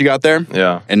winter when she got there.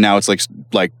 Yeah. And now it's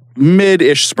like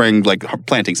mid-ish spring, like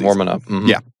planting season. Warming up. Mm-hmm.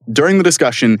 Yeah. During the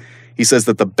discussion, he says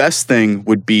that the best thing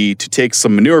would be to take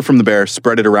some manure from the bear,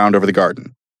 spread it around over the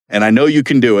garden. And I know you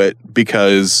can do it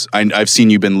because I've seen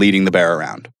you've been leading the bear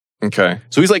around. Okay.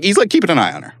 So he's like keeping an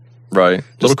eye on her. Right. A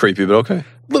little creepy, but okay.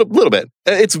 Little bit.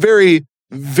 It's very,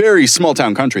 very small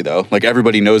town country though. Like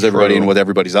everybody knows everybody and what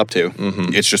everybody's up to.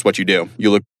 Mm-hmm. It's just what you do.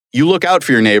 You look out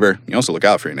for your neighbor. You also look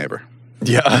out for your neighbor.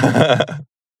 Yeah.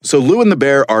 So Lou and the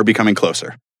bear are becoming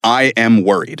closer. I am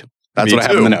worried. That's what I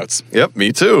have in the notes. Yep,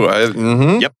 me too.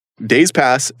 Yep. Days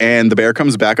pass and the bear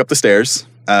comes back up the stairs.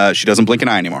 She doesn't blink an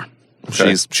eye anymore.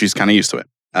 Okay. She's kind of used to it.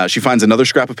 She finds another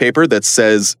scrap of paper that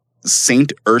says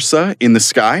Saint Ursa in the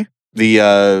sky, the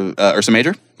Ursa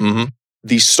Major. Mm-hmm.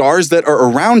 The stars that are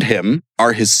around him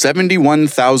are his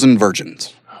 71,000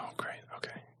 virgins. Oh, great.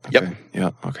 Okay. Yep.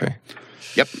 Yeah. Okay.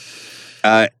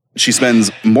 Yep. She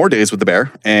spends more days with the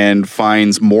bear and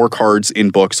finds more cards in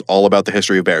books all about the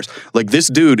history of bears. Like this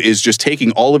dude is just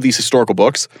taking all of these historical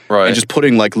books and just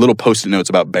putting like little post-it notes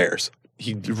about bears.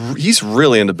 He's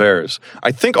really into bears.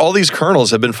 I think all these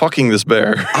colonels have been fucking this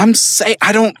bear. I'm saying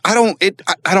I don't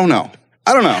know.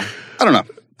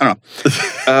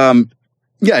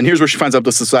 Yeah, and here's where she finds out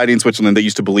the society in Switzerland that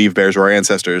used to believe bears were our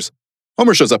ancestors.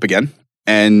 Homer shows up again,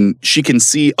 and she can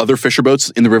see other fisher boats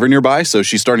in the river nearby, so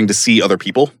she's starting to see other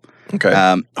people.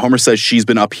 Okay. Homer says she's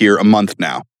been up here a month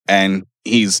now, and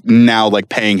he's now like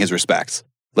paying his respects.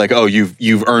 Like, oh,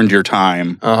 you've earned your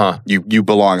time. Uh-huh. You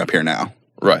belong up here now.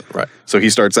 Right. So he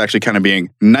starts actually kind of being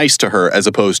nice to her as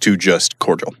opposed to just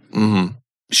cordial. Mm-hmm.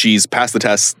 She's passed the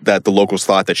test that the locals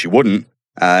thought that she wouldn't,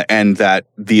 and that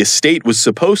the estate was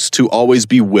supposed to always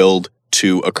be willed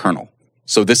to a colonel.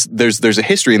 So there's a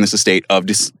history in this estate of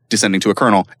descending to a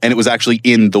colonel, and it was actually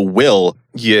in the will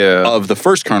of the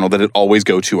first colonel that it always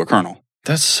go to a colonel.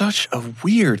 That's such a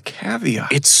weird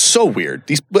caveat. It's so weird.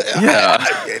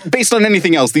 Based on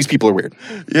anything else, these people are weird.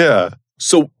 Yeah.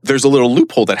 So there's a little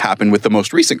loophole that happened with the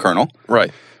most recent colonel.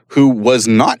 Right. Who was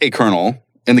not a colonel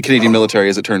in the Canadian military,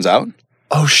 as it turns out.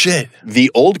 Oh, shit. The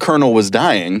old colonel was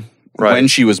dying when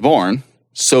she was born,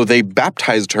 so they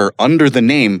baptized her under the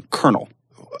name Colonel.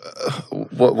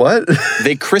 What?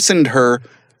 They christened her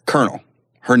Colonel.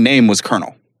 Her name was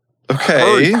Colonel.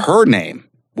 Okay. Her name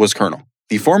was Colonel.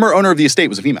 The former owner of the estate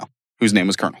was a female, whose name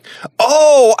was Colonel.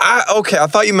 Oh, okay. I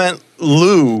thought you meant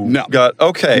Lou. No.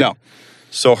 Okay. No.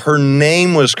 So her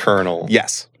name was Colonel.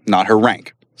 Yes, not her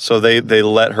rank. So they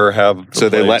let her have the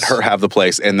They let her have the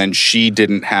place, and then she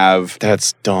didn't have...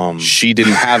 That's dumb. She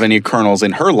didn't have any colonels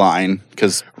in her line,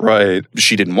 because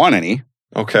she didn't want any.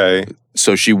 Okay.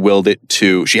 So she willed it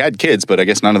to... She had kids, but I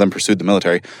guess none of them pursued the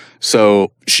military.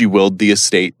 So she willed the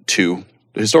estate to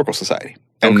the Historical Society.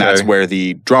 And that's where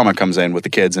the drama comes in with the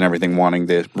kids and everything wanting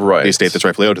the estate that's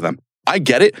rightfully owed to them. I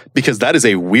get it, because that is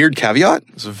a weird caveat.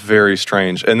 It's very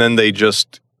strange. And then they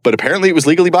just... But apparently it was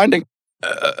legally binding.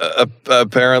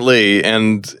 Apparently,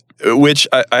 and which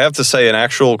I have to say, in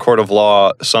actual court of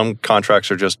law, some contracts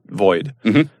are just void.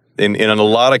 Mm-hmm. In a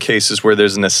lot of cases where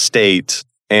there's an estate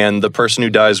and the person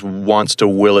who dies wants to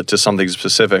will it to something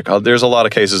specific, there's a lot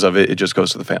of cases of it just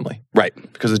goes to the family. Right.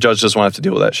 Because the judge doesn't have to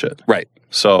deal with that shit. Right.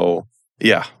 So,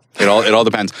 yeah. It all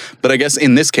depends. But I guess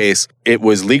in this case, it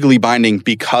was legally binding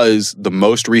because the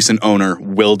most recent owner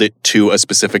willed it to a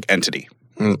specific entity.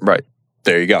 Right.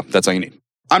 There you go. That's all you need.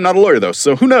 I'm not a lawyer, though,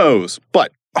 so who knows?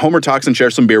 But Homer talks and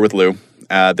shares some beer with Lou.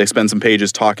 They spend some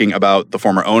pages talking about the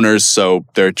former owners, so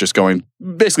they're just going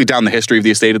basically down the history of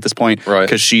the estate at this point. Right.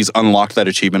 Because she's unlocked that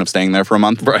achievement of staying there for a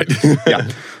month. Right.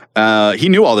 Yeah. He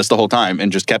knew all this the whole time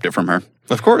and just kept it from her.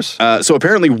 Of course. So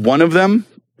apparently one of them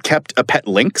kept a pet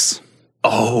lynx.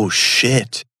 Oh,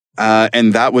 shit.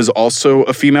 And that was also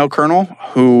a female colonel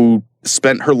who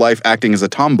spent her life acting as a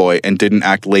tomboy and didn't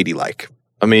act ladylike.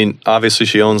 I mean, obviously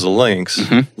she owns a lynx.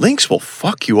 Mm-hmm. Lynx will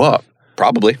fuck you up.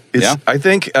 Probably. Yeah. I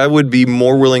think I would be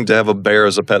more willing to have a bear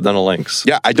as a pet than a lynx.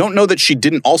 Yeah, I don't know that she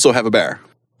didn't also have a bear.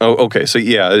 Oh, okay. So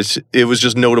yeah, it was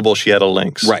just notable she had a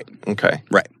lynx. Right. Okay.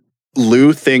 Right.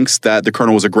 Lou thinks that the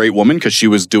colonel was a great woman because she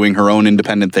was doing her own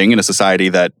independent thing in a society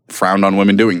that frowned on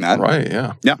women doing that. Right,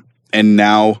 yeah. Yeah. And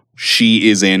now she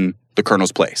is in the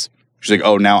colonel's place. She's like,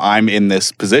 oh, now I'm in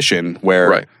this position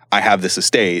where I have this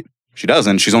estate. She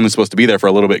doesn't. She's only supposed to be there for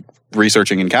a little bit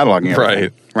researching and cataloging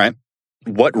everything. Right.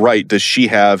 What right does she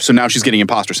have? So now she's getting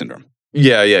imposter syndrome.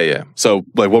 Yeah. So,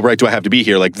 like, what right do I have to be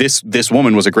here? Like, this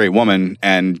woman was a great woman,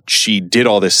 and she did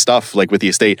all this stuff, like, with the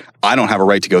estate. I don't have a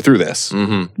right to go through this.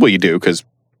 Mm-hmm. Well, you do, because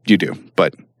you do,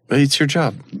 but... It's your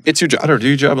job. It's your job. Better do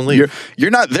your job and leave.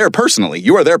 You're not there personally.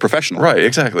 You are there professionally. Right,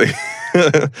 exactly.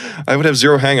 I would have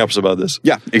zero hang-ups about this.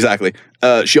 Yeah, exactly.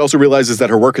 She also realizes that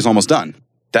her work is almost done.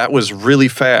 That was really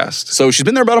fast. So she's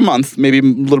been there about a month, maybe a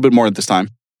little bit more at this time.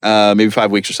 Maybe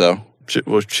 5 weeks or so.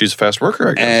 She's a fast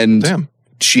worker, I guess. And... Damn.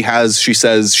 She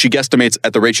guesstimates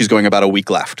at the rate she's going about a week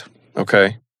left.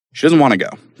 Okay. She doesn't want to go.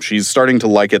 She's starting to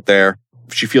like it there.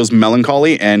 She feels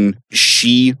melancholy and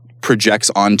she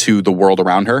projects onto the world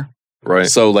around her. Right.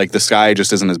 So like the sky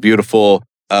just isn't as beautiful.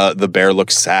 The bear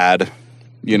looks sad,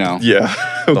 you know. Yeah.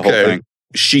 The whole thing.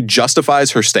 She justifies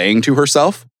her staying to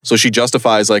herself. So she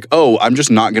justifies like, oh, I'm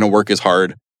just not going to work as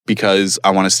hard because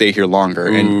I want to stay here longer.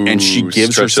 And she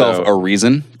gives herself a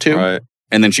reason to. Right.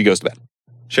 And then she goes to bed.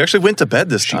 She actually went to bed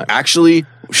this time.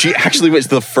 She actually went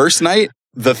the first night,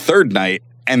 the third night,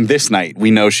 and this night. We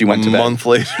know she went to bed. A month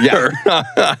later.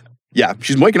 Yeah. Yeah,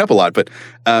 she's waking up a lot, but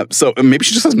so maybe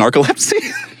she just has narcolepsy.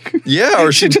 Yeah,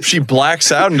 or she blacks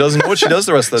out and doesn't know what she does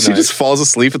the rest of the night. She just falls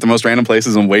asleep at the most random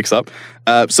places and wakes up.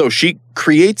 So she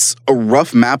creates a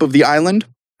rough map of the island,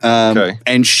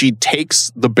 and she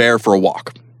takes the bear for a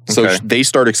walk. So they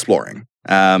start exploring.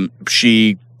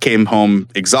 She came home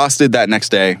exhausted that next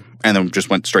day, and then just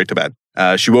went straight to bed.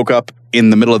 She woke up in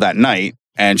the middle of that night,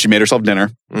 and she made herself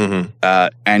dinner,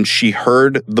 and she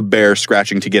heard the bear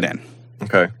scratching to get in.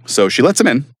 Okay. So she lets him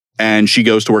in, and she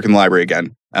goes to work in the library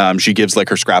again. She gives, like,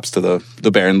 her scraps to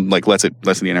the bear and, like, lets it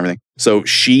eat and everything. So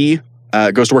she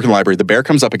goes to work in the library. The bear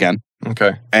comes up again.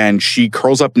 Okay. And she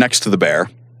curls up next to the bear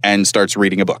and starts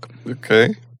reading a book.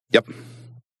 Okay. Yep.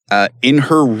 In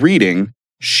her reading,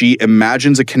 she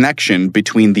imagines a connection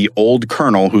between the old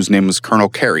colonel, whose name was Colonel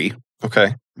Carey.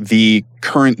 Okay. The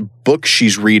current book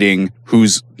she's reading,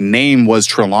 whose name was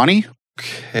Trelawney.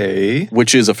 Okay.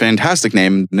 Which is a fantastic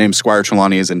name. The name Squire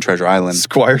Trelawney is in Treasure Island.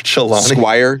 Squire Trelawney.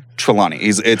 Squire Trelawney.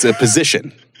 It's a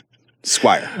position.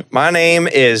 Squire. My name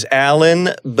is Alan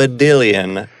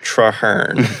Badillion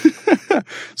Traherne.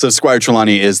 So Squire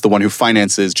Trelawney is the one who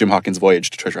finances Jim Hawkins' voyage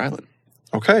to Treasure Island.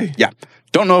 Okay. Yeah.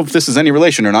 Don't know if this is any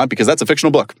relation or not because that's a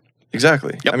fictional book.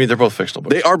 Exactly. Yep. I mean, they're both fictional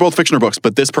books. They are both fictional books,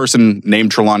 but this person named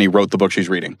Trelawney wrote the book she's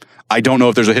reading. I don't know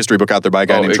if there's a history book out there by a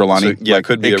guy named Trelawney. So, it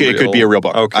could be it could be a real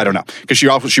book. Okay. I don't know. Because she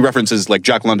references like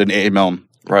Jack London, A. Milne,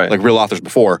 right? Like real authors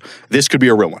before. This could be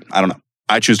a real one. I don't know.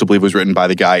 I choose to believe it was written by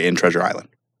the guy in Treasure Island.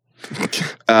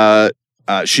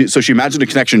 She imagined a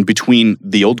connection between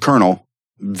the old colonel,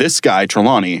 this guy,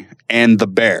 Trelawney, and the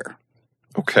bear.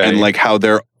 Okay. And like how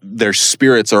their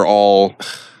spirits are all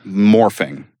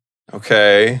morphing.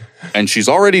 Okay. And she's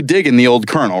already digging the old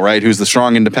colonel, right? Who's the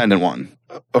strong, independent one.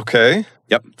 Okay.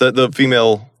 Yep. The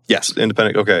female. Yes.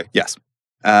 Independent. Okay. Yes.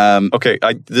 Okay.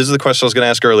 This is the question I was going to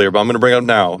ask earlier, but I'm going to bring it up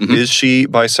now. Mm-hmm. Is she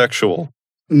bisexual?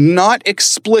 Not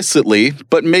explicitly,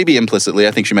 but maybe implicitly.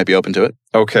 I think she might be open to it.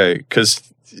 Okay. Because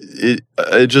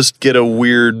I just get a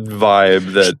weird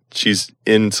vibe that she's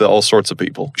into all sorts of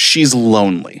people. She's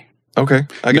lonely. Okay.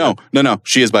 No.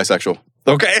 She is bisexual.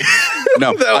 Okay.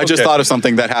 No, okay. I just thought of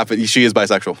something that happened. She is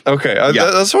bisexual. Okay.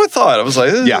 That's what I thought. I was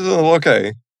like,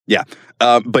 okay. Yeah.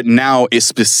 But now,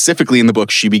 specifically in the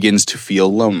book, she begins to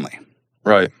feel lonely.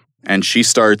 Right. And she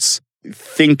starts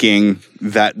thinking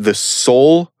that the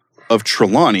soul of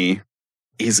Trelawney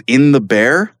is in the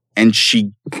bear, and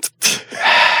she...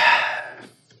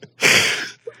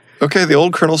 Okay, the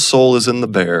old colonel's soul is in the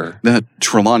bear. The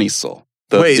Trelawney's soul.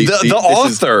 The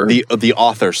author. The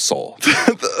author's soul.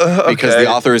 Okay. Because the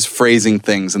author is phrasing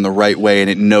things in the right way and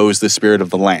it knows the spirit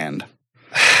of the land.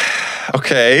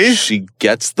 Okay. She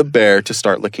gets the bear to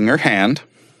start licking her hand.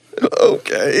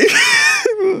 Okay.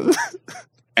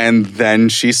 And then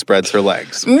she spreads her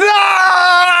legs. No!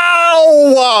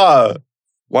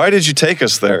 Why did you take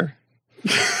us there?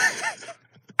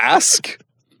 Ask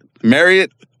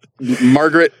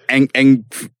Margaret, and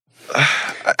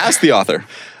ask the author.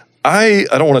 I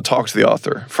don't want to talk to the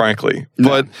author, frankly.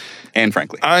 But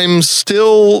frankly. I'm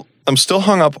still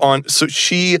hung up on, so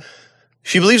she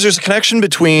believes there's a connection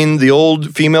between the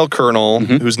old female colonel,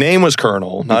 whose name was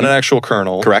Colonel, not an actual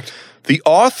colonel. Correct. The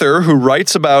author who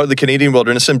writes about the Canadian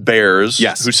wilderness and bears,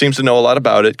 Yes. who seems to know a lot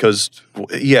about it because,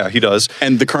 yeah, he does.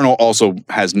 And the Colonel also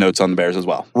has notes on the bears as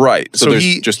well. Right. So there's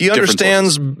he just he different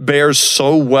understands bears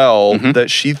so well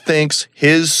that she thinks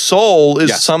his soul is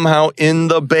Yes. somehow in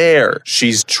the bear.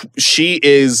 She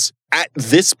is at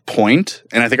this point,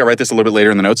 and I think I write this a little bit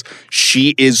later in the notes,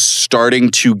 she is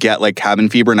starting to get like cabin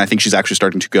fever, and I think she's actually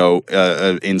starting to go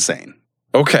insane.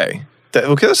 Okay.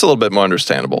 Okay, that's a little bit more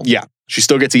understandable. Yeah. She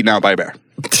still gets eaten out by a bear.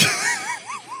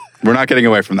 We're not getting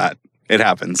away from that. It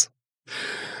happens.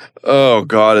 Oh,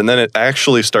 God. And then it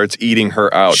actually starts eating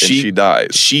her out and she dies.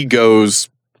 She goes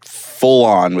full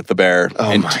on with the bear. Oh,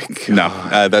 and my God.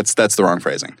 No, that's the wrong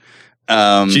phrasing.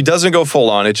 She doesn't go full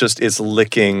on. It's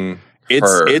licking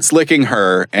her. It's licking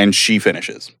her, and she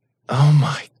finishes. Oh,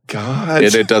 my God.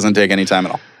 It doesn't take any time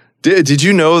at all. Did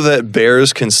you know that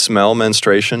bears can smell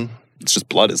menstruation? It's just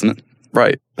blood, isn't it?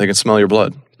 Right. They can smell your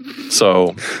blood.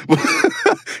 So,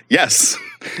 Yes.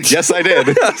 Yes, I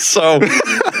did. so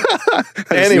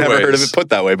I've anyways, never heard of it put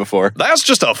that way before. that's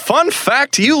just a fun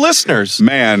fact to you listeners.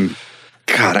 Man,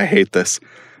 God, I hate this.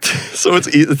 So it's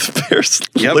the bear's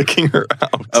Yep. licking her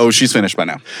out. Oh, she's finished by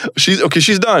now. She's okay.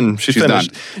 She's done. She's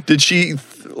finished. Did she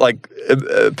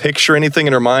picture anything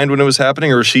in her mind when it was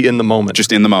happening, or is she in the moment?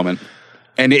 Just in the moment.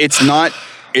 And it's not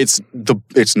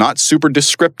super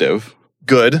descriptive,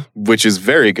 good. which is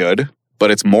very good, but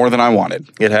it's more than I wanted.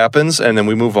 It happens, and then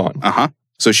we move on. Uh-huh.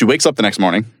 So she wakes up the next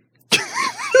morning.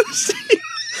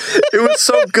 It was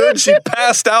so good. She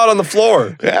passed out on the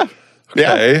floor. Yeah.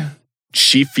 Okay.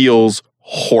 She feels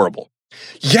horrible.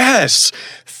 Yes.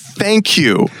 Thank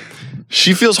you.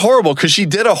 She feels horrible because she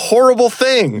did a horrible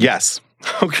thing. Yes.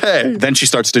 Okay. Then she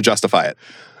starts to justify it.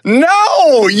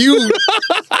 No, you.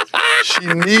 She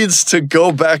needs to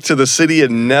go back to the city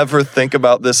and never think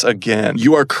about this again.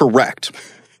 You are correct.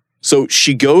 So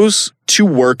she goes to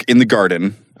work in the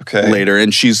garden later,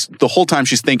 and the whole time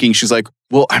she's thinking, she's like,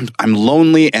 well, I'm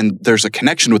lonely, and there's a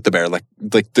connection with the bear.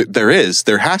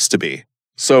 There has to be.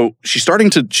 So she's starting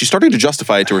to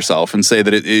justify it to herself and say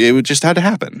that it just had to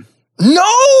happen.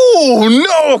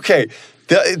 No. Okay.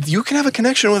 You can have a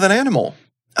connection with an animal.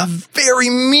 A very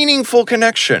meaningful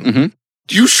connection. Mm-hmm.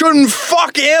 You shouldn't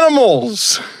fuck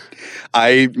animals.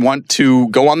 I want to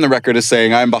go on the record as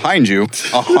saying I'm behind you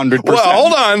 100%.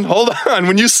 Well, hold on.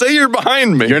 When you say you're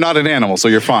behind me, You're not an animal, so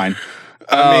you're fine.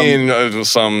 I mean,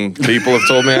 some people have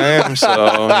told me I am, so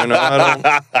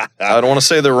I don't want to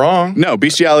say they're wrong. No,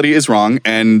 bestiality is wrong,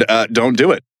 and don't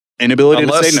do it. Inability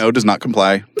to say no does not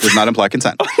imply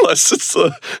consent. Unless it's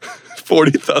a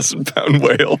 40,000-pound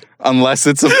whale. Unless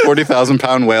it's a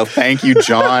 40,000-pound whale. Thank you,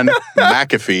 John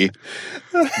McAfee,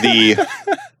 the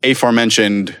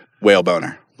aforementioned whale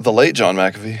boner. The late John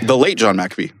McAfee. The late John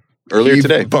McAfee. Earlier He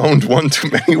today. boned one too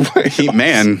many whales.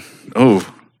 Man. Oh.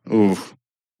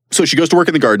 So she goes to work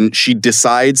in the garden. She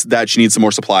decides that she needs some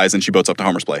more supplies, and she boats up to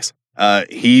Homer's place.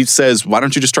 He says, why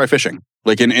don't you just try fishing?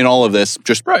 Like in all of this,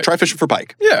 just try fishing for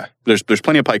pike. Yeah. There's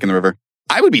plenty of pike in the river.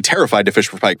 I would be terrified to fish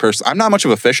for pike personally. I'm not much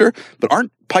of a fisher, but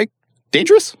aren't pike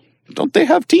dangerous? Don't they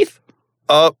have teeth?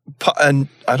 And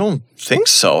I don't think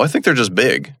so. I think they're just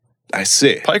big. I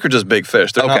see. Pike are just big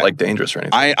fish. They're not Okay. like dangerous or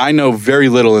anything. I know very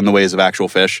little in the ways of actual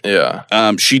fish. Yeah.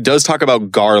 She does talk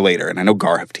about gar later, and I know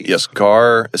gar have teeth. Yes,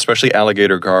 gar, especially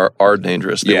alligator gar, are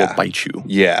dangerous. They Yeah. will bite you.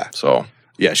 Yeah. So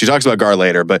Yeah, she talks about gar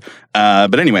later, but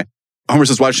anyway, Homer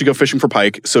says, why don't she go fishing for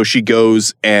pike? So she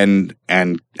goes and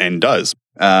does.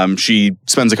 She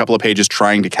spends a couple of pages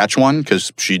trying to catch one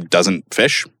because she doesn't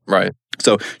fish. right.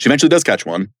 So she eventually does catch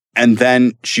one. And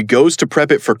then she goes to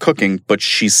prep it for cooking, but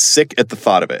she's sick at the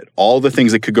thought of it. All the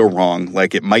things that could go wrong,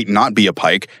 like it might not be a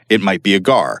pike, it might be a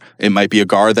gar. It might be a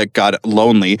gar that got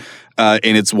lonely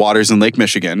in its waters in Lake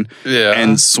Michigan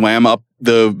and swam up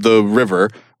the river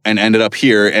and ended up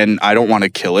here, and I don't want to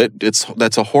kill it.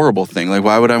 That's a horrible thing. Like,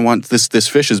 why would I want this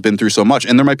fish has been through so much,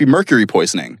 and there might be mercury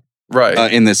poisoning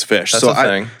in this fish. That's a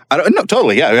thing. I don't know.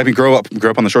 Totally, yeah. I mean, grew up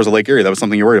on the shores of Lake Erie. That was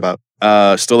something you worried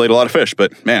about. Still ate a lot of fish,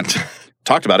 but man,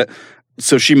 talked about it.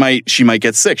 So she might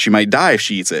get sick. She might die if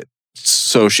she eats it.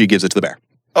 So she gives it to the bear.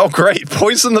 Oh, great.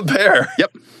 Poison the bear.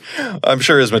 Yep. I'm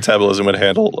sure his metabolism would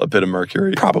handle a bit of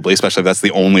mercury. Probably, especially if that's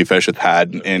the only fish it's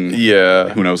had in Yeah.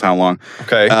 who knows how long.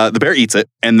 Okay. The bear eats it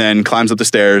and then climbs up the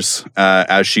stairs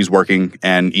as she's working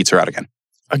and eats her out again.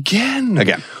 Again.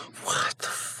 What the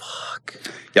fuck?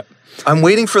 Yep. I'm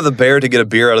waiting for the bear to get a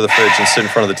beer out of the fridge and sit in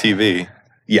front of the TV.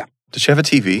 Yeah. Does she have a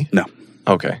TV? No.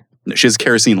 Okay. She has a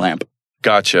kerosene lamp.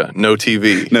 Gotcha. No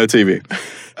TV. No TV.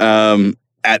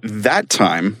 At that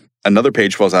time, another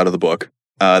page falls out of the book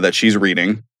that she's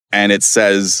reading, and it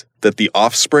says that the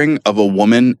offspring of a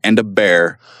woman and a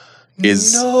bear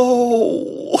is...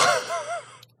 No.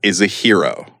 is a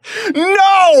hero.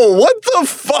 No! What the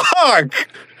fuck?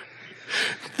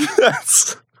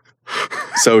 That's...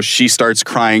 So she starts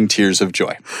crying tears of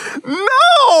joy.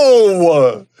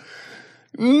 No!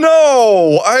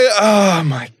 No! Oh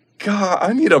my God,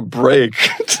 I need a break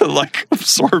to like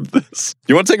absorb this.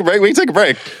 You want to take a break? We can take a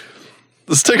break.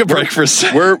 Let's take a break for a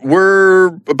second. We're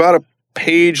about a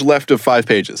page left of 5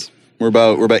 pages. We're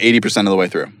about 80% of the way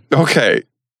through. Okay.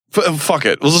 Fuck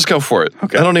it. Let's just go for it.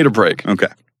 Okay. I don't need a break. Okay.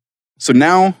 So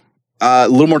now a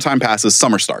little more time passes.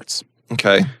 Summer starts.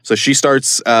 Okay. So she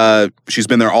starts, she's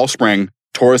been there all spring.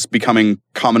 Tourists becoming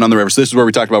common on the river. So this is where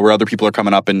we talked about where other people are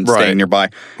coming up and staying nearby.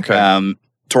 Okay.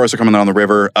 Tourists are coming on the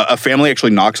river. A family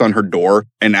actually knocks on her door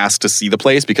and asks to see the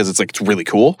place because it's really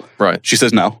cool. Right. She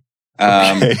says no.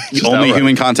 Okay. The only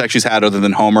human contact she's had other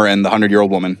than Homer and the 100-year-old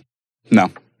woman.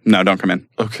 No, don't come in.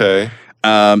 Okay.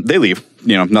 They leave.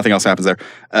 Nothing else happens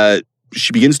there.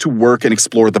 She begins to work and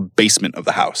explore the basement of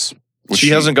the house. She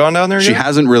hasn't gone down there yet? She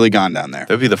hasn't really gone down there.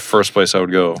 That'd be the first place I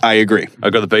would go. I agree.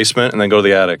 I'd go to the basement and then go to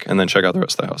the attic and then check out the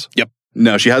rest of the house. Yep.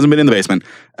 No, she hasn't been in the basement.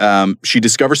 She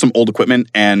discovers some old equipment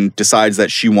and decides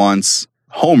that she wants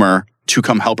Homer to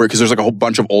come help her because there's a whole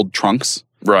bunch of old trunks.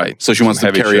 Right. So she wants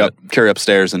to carry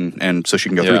upstairs and so she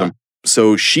can go through them.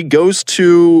 So she goes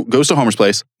to Homer's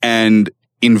place and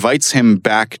invites him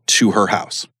back to her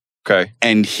house. Okay.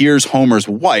 And here's Homer's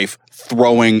wife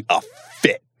throwing a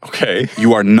fit. Okay.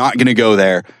 You are not going to go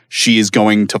there. She's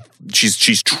trying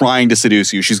to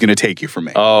seduce you. She's going to take you from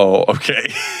me. Oh,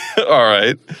 okay. All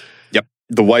right. Yep.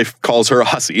 The wife calls her a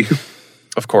hussy.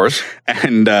 Of course.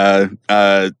 And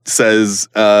says,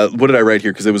 what did I write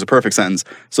here? Because it was a perfect sentence.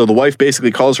 So the wife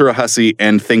basically calls her a hussy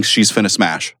and thinks she's finna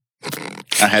smash.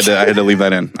 I had to leave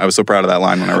that in. I was so proud of that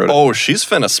line when I wrote it. Oh, she's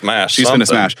finna smash. She's finna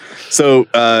smash. So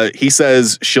he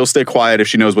says she'll stay quiet if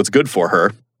she knows what's good for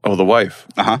her. Oh, the wife.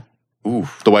 Uh-huh. Ooh.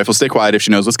 The wife will stay quiet if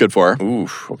she knows what's good for her. Ooh,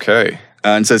 okay.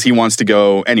 And says he wants to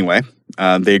go anyway.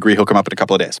 They agree he'll come up in a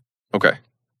couple of days. Okay.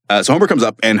 So Homer comes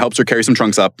up and helps her carry some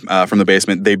trunks up from the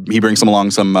basement. He brings some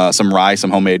along, some rye, some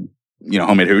homemade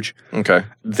hooch. Okay.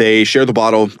 They share the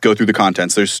bottle, go through the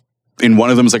contents. In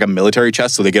one of them is like a military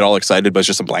chest, so they get all excited, but it's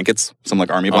just some blankets, some like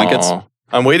army blankets. Oh.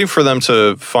 I'm waiting for them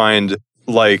to find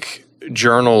like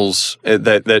journals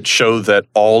that show that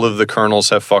all of the colonels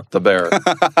have fucked the bear.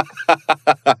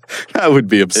 That would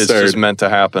be absurd. It's just meant to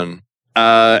happen.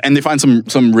 And they find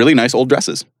some really nice old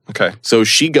dresses. Okay. So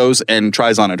she goes and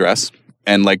tries on a dress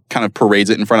and like kind of parades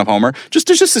it in front of Homer just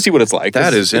to see what it's like.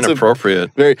 That is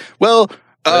inappropriate. Very well.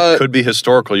 It could be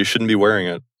historical. You shouldn't be wearing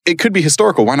it. It could be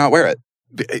historical. Why not wear it?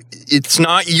 It's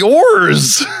not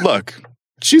yours. Look,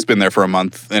 she's been there for a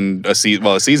month and a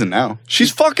season now.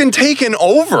 She's fucking taken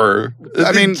over.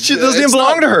 I mean, she doesn't even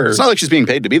belong to her. It's not like she's being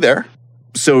paid to be there.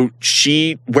 So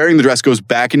she, wearing the dress, goes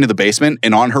back into the basement,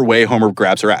 and on her way, Homer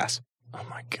grabs her ass. Oh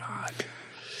my God.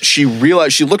 She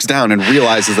looks down and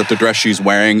realizes that the dress she's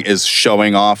wearing is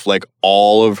showing off like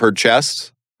all of her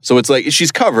chest. So it's like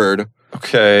she's covered.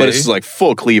 Okay. But it's just like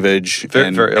full cleavage.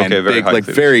 Very big, high like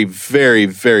cleavage. very, very,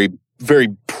 very, very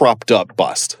propped up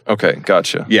bust. Okay,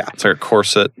 gotcha. Yeah. It's like a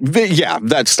corset. Yeah,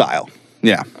 that style.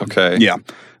 Yeah. Okay. Yeah.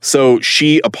 So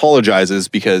she apologizes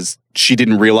because she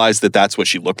didn't realize that that's what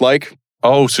she looked like.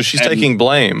 Oh, so she's taking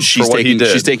blame for what he did.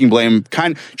 She's taking blame.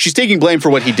 She's taking blame for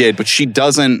what he did, but she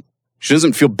doesn't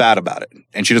feel bad about it,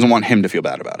 and she doesn't want him to feel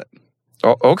bad about it.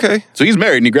 Oh, okay. So he's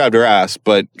married and he grabbed her ass,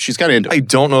 but she's kind of into it. I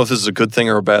don't know if this is a good thing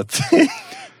or a bad thing.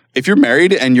 If you're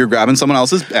married and you're grabbing someone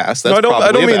else's ass, that's probably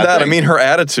I don't mean a bad that. thing. I mean her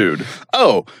attitude.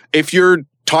 Oh, if you're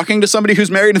talking to somebody who's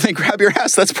married and they grab your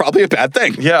ass, that's probably a bad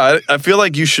thing. Yeah, I feel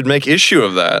like you should make issue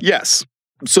of that. Yes.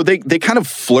 So they kind of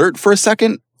flirt for a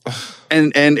second,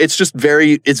 and it's just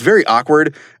very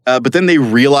awkward. But then they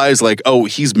realize like, oh,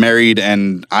 he's married,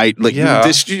 and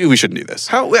we shouldn't do this.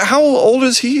 How old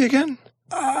is he again?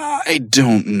 I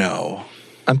don't know.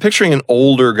 I'm picturing an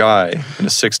older guy in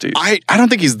his 60s. I don't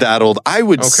think he's that old. I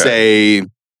would say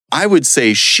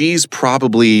she's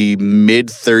probably mid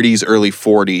 30s, early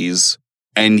 40s,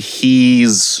 and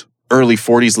he's early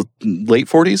 40s, late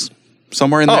 40s,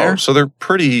 somewhere in there. Oh, so they're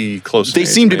pretty close. They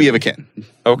seem to be of a kin.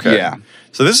 Okay. Yeah.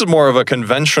 So this is more of a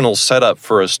conventional setup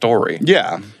for a story.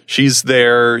 Yeah. She's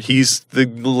there. He's the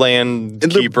land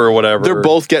keeper or whatever. They're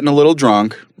both getting a little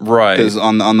drunk. Right. Because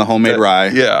on the homemade rye.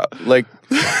 Yeah. Like,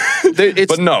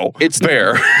 but no, it's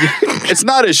bear. It's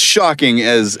not as shocking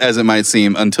as it might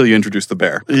seem until you introduce the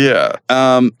bear. Yeah.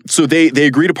 So they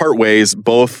agree to part ways,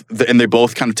 and they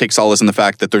both kind of take solace in the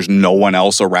fact that there's no one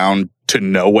else around to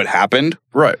know what happened.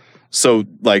 Right. So,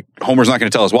 like, Homer's not going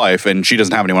to tell his wife, and she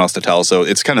doesn't have anyone else to tell, so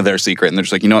it's kind of their secret. And they're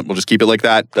just like, you know what, we'll just keep it like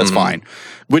that. That's fine.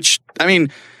 Which, I mean,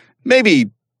 maybe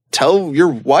tell your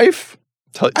wife.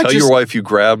 Tell just- your wife you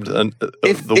grabbed the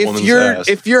woman's ass.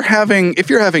 If you're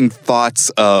having thoughts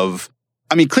of,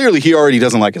 I mean, clearly he already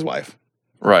doesn't like his wife,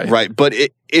 right. right? But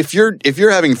if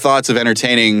you're having thoughts of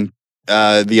entertaining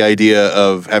the idea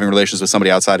of having relations with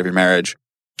somebody outside of your marriage,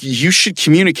 you should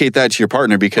communicate that to your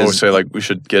partner, I would because say like we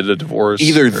should get a divorce.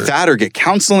 either that or get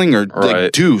counseling or like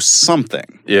Right. do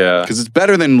something. Yeah. Because it's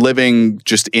better than living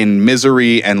just in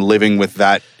misery and living with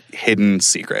that hidden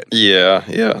secret. Yeah,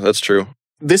 that's true.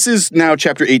 This is now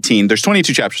chapter 18. There's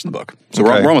 22 chapters in the book. So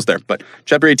Okay. we're almost there. But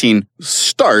chapter 18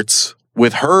 starts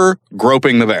with her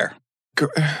groping the bear.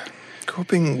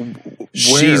 Groping where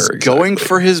She's going exactly?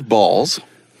 for his balls,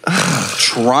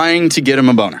 trying to get him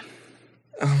a boner.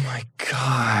 Oh my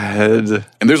god.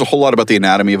 And there's a whole lot about the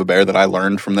anatomy of a bear that I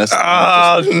learned from this. No.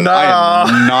 I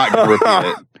am not going to repeat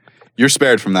it. You're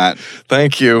spared from that.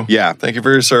 Thank you. Yeah. Thank you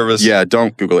for your service. Yeah,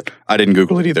 don't Google it. I didn't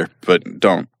Google it either, but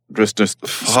don't. Just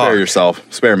spare yourself.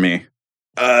 Spare me.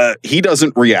 He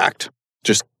doesn't react.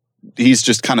 He's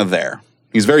just kind of there.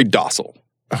 He's very docile.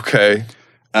 Okay.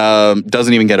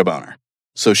 Doesn't even get a boner.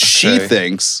 So she Okay.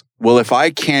 thinks, well, if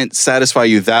I can't satisfy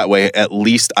you that way, at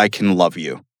least I can love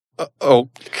you.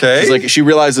 Okay. It's like she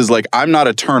realizes, like, I'm not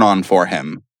a turn on for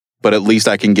him, but at least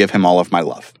I can give him all of my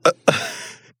love.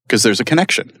 Because there's a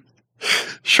connection.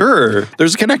 Sure.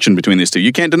 There's a connection between these two.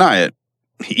 You can't deny it.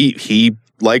 He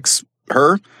likes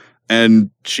her, and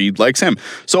she likes him.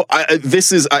 So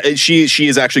she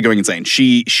is actually going insane.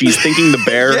 She's thinking the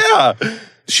bear. Yeah.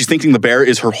 She's thinking the bear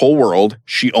is her whole world.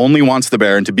 She only wants the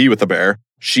bear and to be with the bear.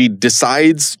 She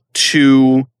decides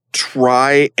to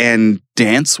try and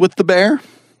dance with the bear.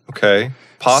 Okay.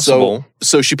 Possible.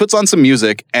 So she puts on some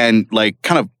music and like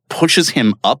kind of pushes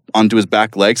him up onto his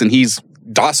back legs, and he's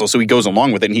docile, so he goes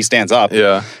along with it and he stands up.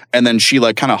 Yeah. And then she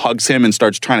like kind of hugs him and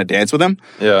starts trying to dance with him.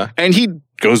 Yeah. And he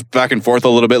goes back and forth a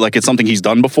little bit like it's something he's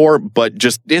done before, but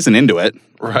just isn't into it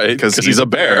Right. because he's a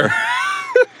bear.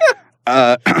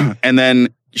 And then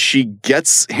she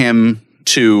gets him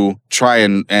to try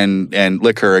and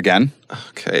lick her again,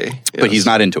 Okay. but he's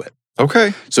not into it.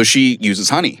 Okay. So she uses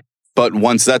honey. But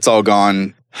once that's all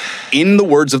gone, in the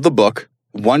words of the book,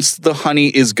 once the honey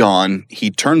is gone, he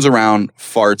turns around,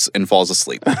 farts, and falls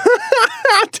asleep.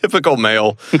 Typical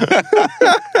male.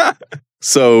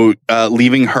 So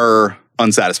leaving her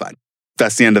unsatisfied.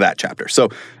 That's the end of that chapter. So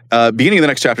beginning of the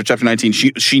next chapter, chapter 19,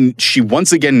 she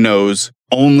once again knows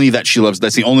only that she loves,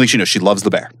 that's the only thing she knows. She loves the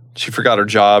bear. She forgot her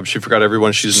job. She forgot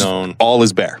everyone she's known. All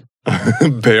is bear.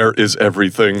 Bear is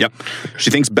everything. Yep. She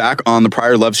thinks back on the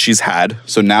prior loves she's had.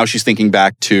 So now she's thinking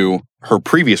back to her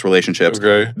previous relationships.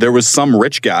 Okay. There was some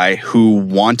rich guy who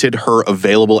wanted her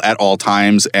available at all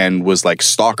times and was like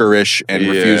stalkerish and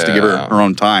refused to give her her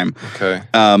own time. Okay.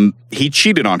 He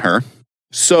cheated on her.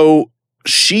 So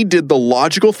she did the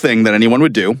logical thing that anyone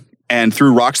would do and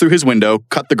threw rocks through his window,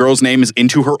 cut the girl's names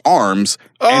into her arms,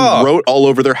 and wrote all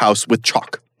over their house with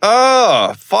chalk.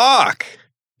 Oh, fuck.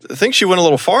 I think she went a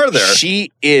little far there. She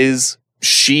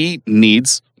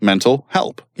needs mental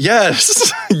help.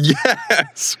 Yes.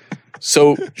 Yes.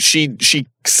 So she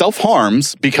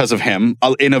self-harms because of him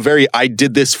in a very I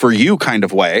did this for you kind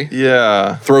of way.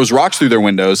 Yeah. Throws rocks through their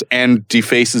windows and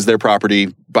defaces their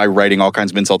property by writing all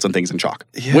kinds of insults and things in chalk.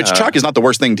 Yeah. Which chalk is not the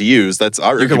worst thing to use. That's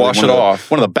You can wash it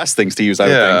off. One of the best things to use, I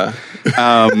would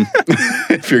think.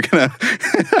 If you're gonna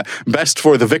best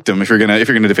for the victim, if you're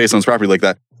gonna deface someone's property like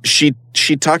that. She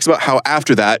talks about how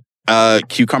after that,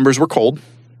 cucumbers were cold.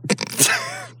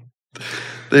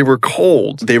 They were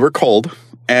cold. They were cold.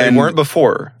 And They weren't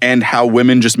before. And how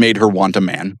women just made her want a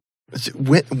man.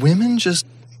 Women just...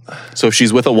 So if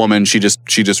she's with a woman, she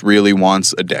just really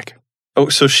wants a dick. Oh,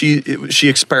 so she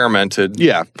experimented.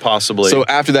 Yeah. Possibly. So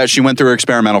after that, she went through her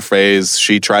experimental phase.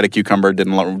 She tried a cucumber,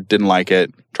 didn't like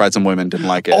it. Tried some women, didn't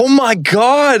like it. Oh my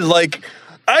God. Like,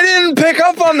 I didn't pick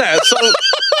up on that. So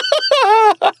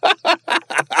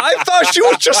I thought she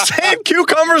was just saying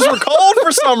cucumbers were cold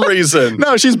for some reason.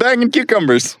 No, she's banging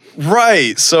cucumbers.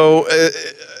 Right. So,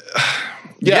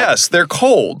 yes, they're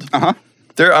cold. Uh-huh.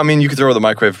 I mean, you could throw it in the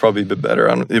microwave, probably a bit better.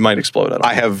 It might explode.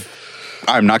 I don't know.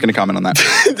 I'm not going to comment on that.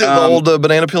 The old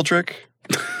banana peel trick.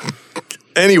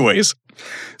 Anyways.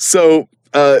 So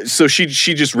she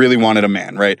just really wanted a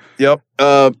man, right? Yep.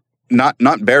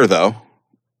 Not Bear though,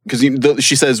 because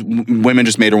she says women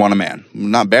just made her want a man.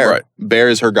 Not Bear. Right. Bear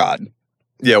is her god.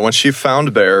 Yeah. When she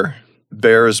found Bear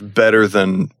is better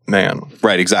than man.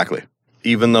 Right. Exactly.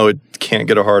 Even though it can't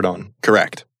get a hard on.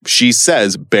 Correct. She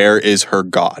says Bear is her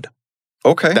god.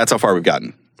 Okay. That's how far we've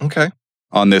gotten Okay.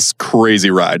 on this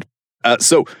crazy ride.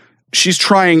 So she's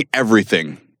trying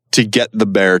everything to get the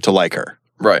bear to like her.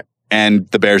 Right. And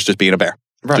the bear's just being a bear.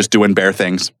 Right. Just doing bear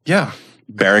things. Yeah.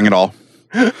 Bearing it all.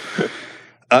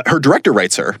 Her director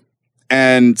writes her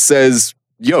and says,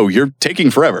 yo, you're taking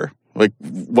forever. Like,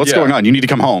 what's going on? You need to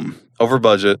come home. Over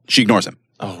budget. She ignores him.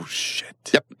 Oh,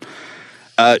 shit. Yep.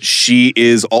 She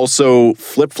is also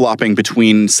flip-flopping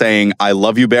between saying, I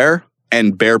love you, Bear,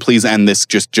 and Bear, please end this.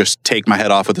 Just take my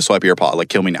head off with a swipe of your paw. Like,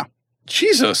 kill me now.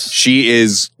 Jesus. She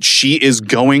is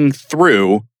going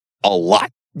through a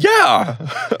lot. Yeah.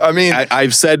 I mean,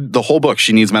 I've said the whole book,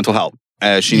 she needs mental help.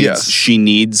 She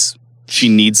needs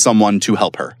someone to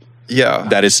help her. yeah.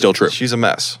 That is still true. She's a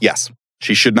mess. Yes.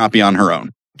 She should not be on her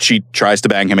own. She tries to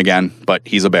bang him again, but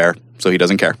he's a bear, so he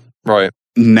doesn't care. Right.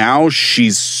 Now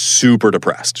she's super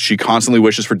depressed. She constantly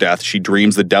wishes for death. She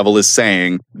dreams the devil is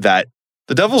saying that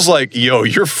The devil's like, yo,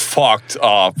 you're fucked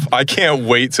up. I can't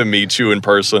wait to meet you in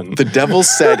person. the devil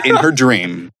said in her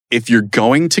dream, if you're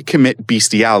going to commit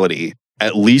bestiality,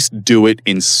 at least do it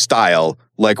in style,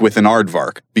 like with an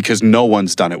aardvark, because no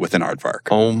one's done it with an aardvark.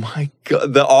 Oh my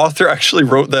God. The author actually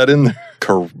wrote that in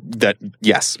there.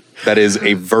 Yes, that is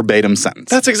a verbatim sentence.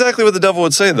 That's exactly what the devil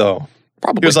would say, though.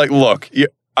 Probably. He was like, look,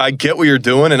 I get what you're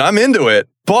doing, and I'm into it,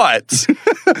 but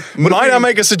might I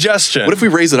make a suggestion? What if we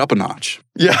raise it up a notch?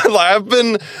 Yeah, I've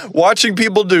been watching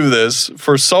people do this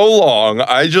for so long.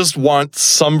 I just want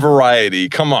some variety.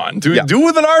 Come on, do it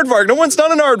with an aardvark. No one's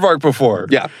done an aardvark before.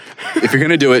 Yeah. If you're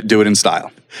going to do it in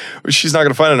style. She's not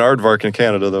going to find an aardvark in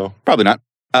Canada, though. Probably not.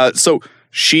 So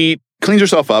she cleans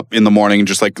herself up in the morning,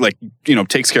 just like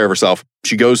takes care of herself.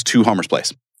 She goes to Homer's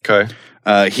place. Okay.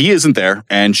 He isn't there,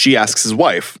 and she asks his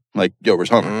wife, like, yo, where's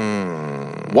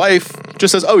Homer? Wife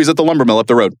just says, oh, he's at the lumber mill up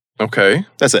the road. Okay.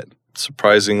 That's it.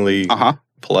 Surprisingly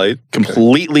polite.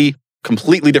 Completely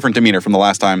different demeanor from the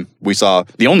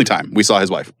only time we saw his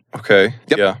wife. Okay.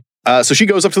 Yep. Yeah. So she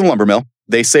goes up to the lumber mill.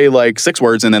 They say like 6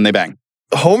 words, and then they bang.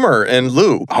 Homer and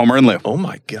Lou. Homer and Lou. Oh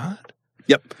my God.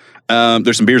 Yep.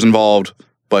 There's some beers involved,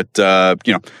 but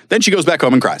then she goes back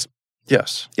home and cries.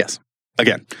 Yes. Yes.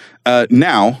 Again.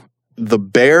 Now the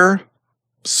bear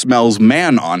smells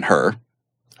man on her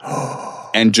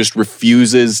and just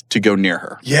refuses to go near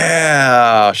her.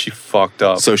 Yeah, she fucked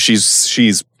up. So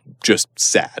she's just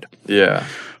sad. Yeah.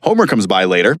 Homer comes by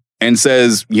later and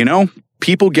says,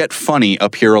 people get funny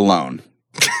up here alone.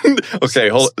 Okay,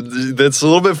 that's a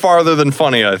little bit farther than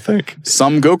funny, I think.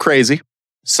 Some go crazy.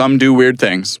 Some do weird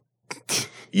things.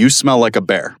 You smell like a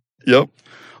bear. Yep.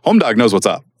 Home Dog knows what's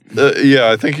up.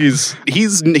 Yeah, I think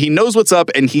he knows what's up,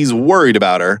 and he's worried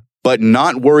about her, but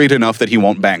not worried enough that he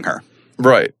won't bang her.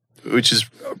 Right, which is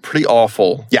pretty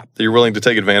awful. Yeah. That you're willing to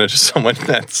take advantage of someone in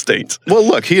that state. Well,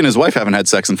 look, he and his wife haven't had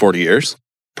sex in 40 years.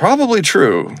 Probably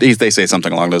true. They say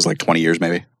something along those like 20 years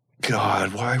maybe.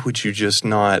 God, why would you just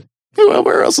not? Well,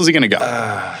 where else is he going to go?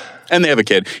 And they have a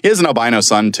kid. He has an albino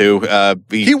son, too.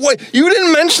 What? You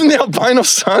didn't mention the albino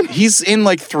son? He's in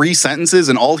like 3 sentences,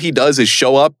 and all he does is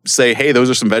show up, say, hey, those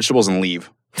are some vegetables, and leave.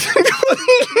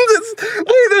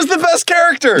 Wait, there's the best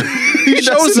character. He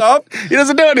shows up. He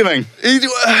doesn't do anything.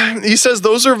 He says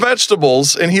those are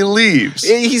vegetables, and he leaves.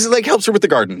 He's like helps her with the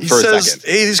garden for a second.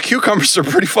 Hey, these cucumbers are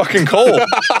pretty fucking cold.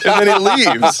 And then he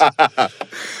leaves.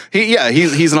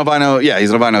 He's an albino. Yeah, he's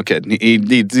an albino kid.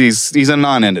 He's a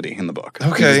non-entity in the book.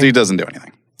 Okay. He doesn't do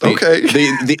anything.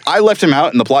 Okay. I left him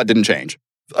out, and the plot didn't change.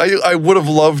 I would have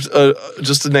loved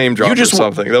just a name drop or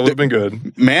something. That would have been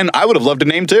good. Man, I would have loved a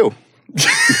name too.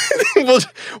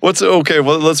 What's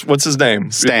his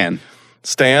name? Stan.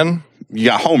 Stan?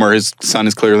 Yeah, Homer. His son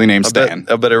is clearly named Stan.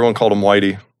 I bet everyone called him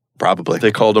Whitey. Probably.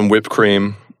 They called him whipped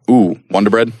cream. Ooh, Wonder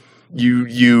Bread.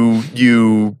 You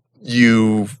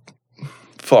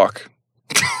fuck.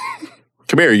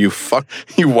 Come here, you fuck.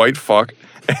 You white fuck.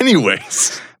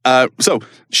 Anyways. So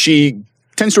she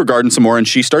tends to her garden some more, and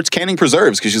she starts canning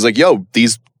preserves because she's like, yo,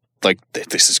 this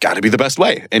has got to be the best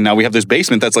way. And now we have this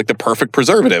basement that's like the perfect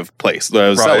preservative place,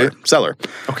 cellar.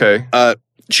 Okay.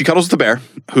 She cuddles with the bear,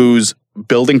 who's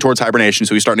building towards hibernation,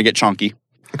 so he's starting to get chunky.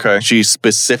 Okay. She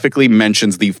specifically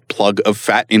mentions the plug of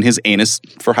fat in his anus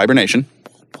for hibernation.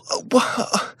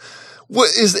 What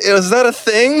is that a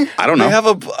thing? I don't know.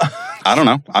 I don't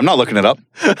know. I'm not looking it up.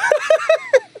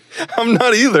 I'm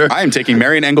not either. I am taking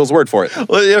Marion Engel's word for it.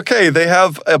 Well, okay, they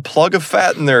have a plug of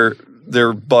fat in their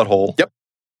butthole. Yep.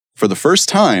 For the first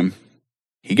time,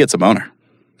 he gets a boner.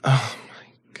 Oh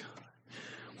my God.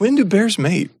 When do bears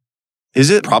mate? Is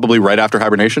it probably right after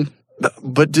hibernation?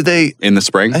 But do they in the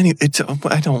spring? I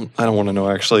don't want to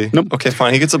know actually. Nope. Okay,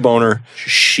 fine. He gets a boner.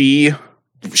 She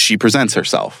presents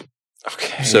herself.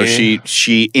 Okay. So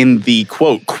she in the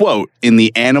quote in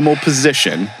the animal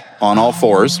position on all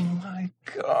fours. Oh my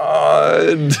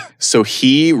God. So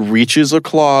he reaches a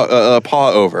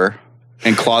paw over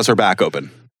and claws her back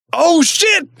open. Oh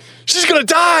shit! She's gonna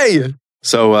die.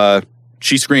 So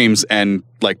she screams and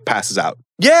like passes out.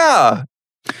 Yeah.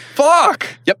 Fuck.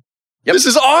 Yep. This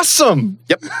is awesome.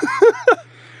 Yep.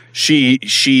 She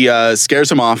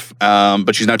scares him off,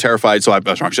 but she's now terrified. So I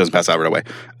was wrong. She doesn't pass out right away.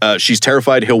 She's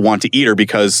terrified he'll want to eat her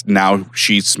because now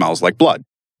she smells like blood.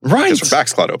 Right. Because her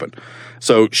back's clawed open.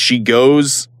 So she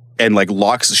goes and like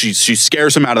locks. She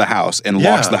scares him out of the house and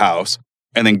locks the house,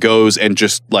 and then goes and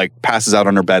just like passes out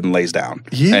on her bed and lays down.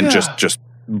 Yeah. And just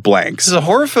blanks. This is a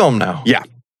horror film now. Yeah.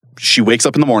 She wakes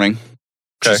up in the morning.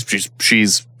 Okay.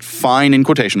 She's fine in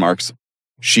quotation marks.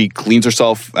 She cleans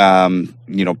herself,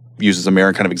 uses a mirror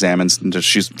and kind of examines. And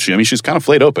she's kind of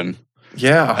flayed open.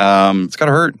 Yeah. It's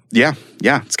gotta hurt. Yeah.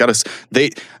 It's got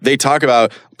to. They talk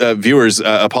about viewers.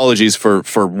 Apologies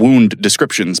for wound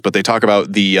descriptions, but they talk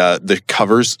about the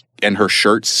covers and her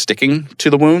shirt sticking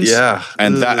to the wounds. Yeah.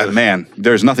 And that, man,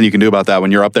 there's nothing you can do about that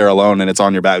when you're up there alone and it's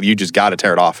on your back. You just got to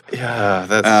tear it off. Yeah,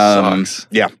 that sucks.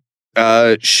 Yeah.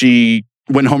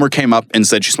 When Homer came up and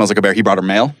said she smells like a bear, he brought her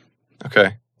mail.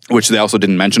 Okay. Which they also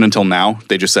didn't mention until now.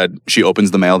 They just said she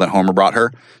opens the mail that Homer brought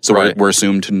her. So we're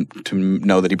assumed to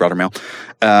know that he brought her mail.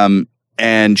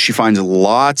 And she finds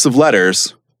lots of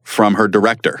letters from her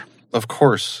director. Of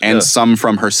course. And some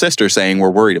from her sister saying,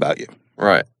 we're worried about you.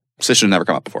 Right. Sister's never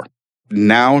come up before.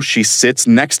 Now she sits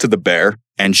next to the bear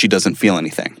and she doesn't feel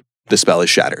anything. The spell is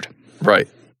shattered. Right.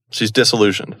 She's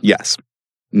disillusioned. Yes.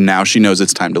 Now she knows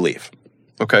it's time to leave.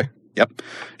 Okay. Yep.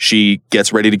 She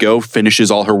gets ready to go,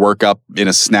 finishes all her work up in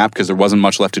a snap because there wasn't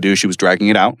much left to do. She was dragging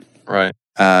it out. Right.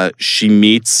 She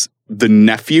meets the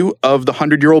nephew of the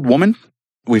 100-year-old woman.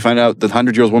 We find out the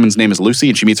 100-year-old woman's name is Lucy,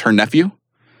 and she meets her nephew.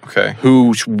 Okay.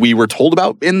 Who we were told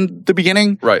about in the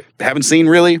beginning. Right. Haven't seen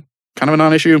really. Kind of a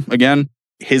non-issue again.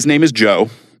 His name is Joe,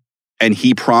 and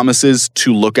he promises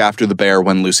to look after the bear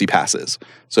when Lucy passes.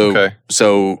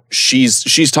 So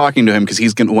she's talking to him because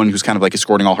he's the one who's kind of like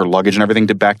escorting all her luggage and everything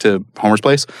back to Homer's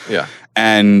place. Yeah.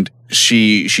 And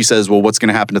she says, well, what's going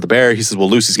to happen to the bear? He says, well,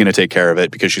 Lucy's going to take care of it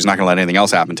because she's not going to let anything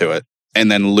else happen to it. And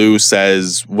then Lou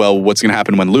says, well, what's going to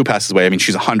happen when Lou passes away? I mean,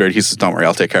 she's 100. He says, don't worry,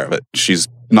 I'll take care of it. She's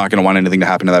not going to want anything to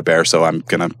happen to that bear, so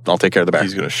I'll take care of the bear.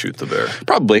 He's going to shoot the bear.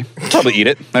 Probably eat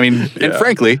it. I mean, and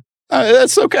frankly,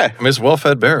 that's okay. I mean, it's a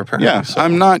well-fed bear, apparently. Yeah, so.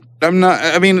 I'm not,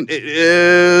 I mean,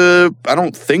 I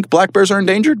don't think black bears are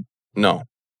endangered. No.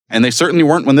 And they certainly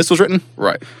weren't when this was written.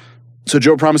 Right. So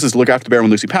Joe promises to look after the bear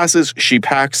when Lucy passes. She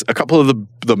packs a couple of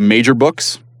the major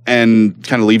books and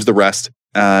kind of leaves the rest.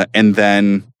 And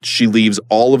then she leaves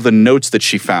all of the notes that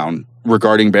she found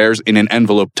regarding bears in an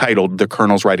envelope titled The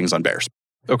Colonel's Writings on Bears.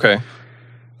 Okay.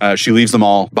 She leaves them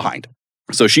all behind.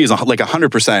 So she is like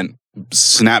 100%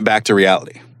 snap back to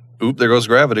reality. Oop, there goes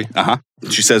gravity. Uh-huh.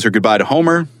 She says her goodbye to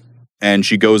Homer, and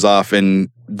she goes off, and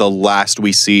the last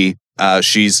we see,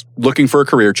 she's looking for a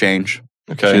career change.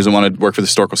 Okay. She doesn't want to work for the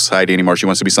Historical Society anymore. She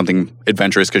wants to be something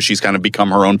adventurous because she's kind of become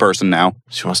her own person now.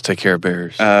 She wants to take care of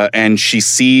bears. And she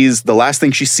sees, the last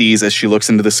thing she sees as she looks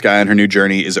into the sky on her new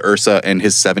journey is Ursa and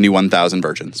his 71,000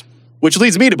 virgins. Which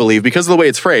leads me to believe, because of the way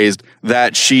it's phrased,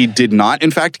 that she did not, in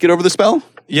fact, get over the spell.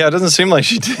 Yeah, it doesn't seem like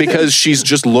she did. Because she's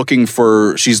just looking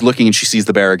and she sees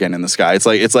the bear again in the sky.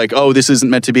 It's like, oh, this isn't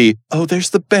meant to be. Oh, there's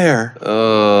the bear.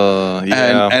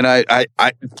 Yeah. And I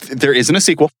there isn't a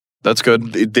sequel. That's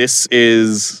good. This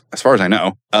is, as far as I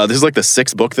know, this is like the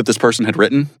 6th book that this person had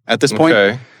written at this point.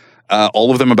 Okay.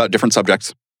 All of them about different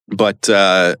subjects. But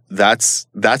that's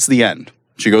the end.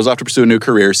 She goes off to pursue a new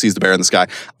career, sees the bear in the sky.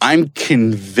 I'm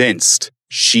convinced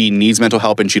she needs mental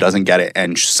help and she doesn't get it,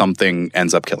 and something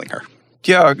ends up killing her.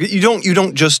 Yeah, you're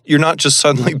not just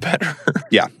suddenly better.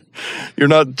 Yeah. You're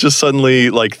not just suddenly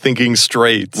like thinking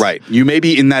straight. Right. You may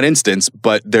be in that instance,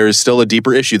 but there is still a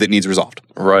deeper issue that needs resolved.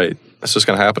 Right. That's just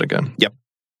going to happen again. Yep.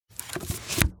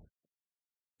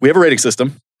 We have a rating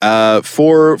system.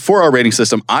 For our rating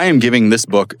system, I am giving this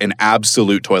book an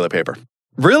absolute toilet paper.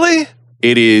 Really?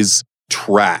 It is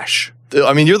trash.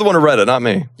 I mean, you're the one who read it, not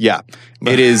me. Yeah.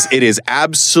 It is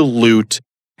absolute.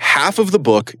 Half of the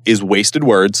book is wasted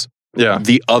words. Yeah.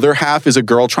 The other half is a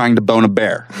girl trying to bone a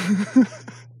bear.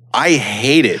 I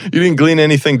hate it. You didn't glean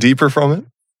anything deeper from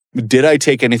it? Did I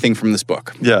take anything from this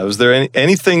book? Yeah. Was there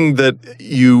anything that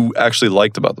you actually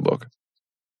liked about the book?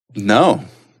 No.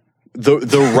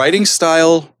 The writing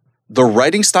style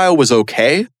was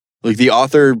okay. Like, the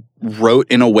author wrote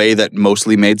in a way that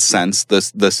mostly made sense.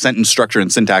 The sentence structure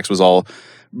and syntax was all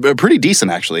pretty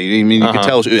decent, actually. I mean, you could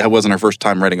tell it wasn't her first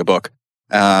time writing a book.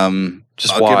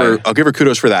 I'll give her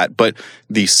kudos for that. But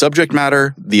the subject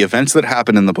matter, the events that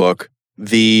happen in the book,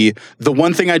 the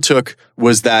one thing I took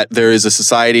was that there is a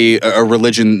society, a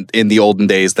religion in the olden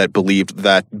days that believed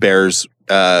that bears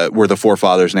were the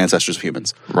forefathers and ancestors of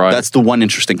humans. Right. That's the one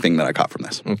interesting thing that I caught from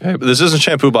this. Okay, but this isn't a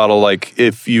shampoo bottle. Like,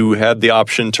 if you had the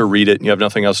option to read it and you have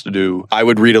nothing else to do. I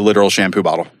would read a literal shampoo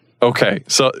bottle. Okay,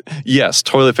 so yes,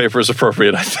 toilet paper is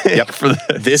appropriate, I think. Yep. For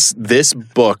this. This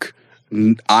book,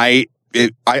 I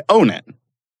own it.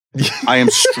 I am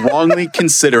strongly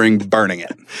considering burning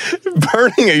it.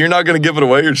 Burning it, you're not going to give it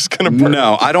away. You're just going to burn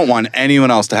No, I don't want anyone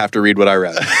else to have to read what I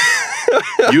read.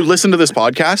 You listen to this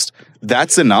podcast,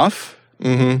 that's enough.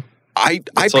 Mm-hmm. I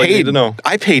all you need to know.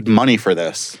 I paid money for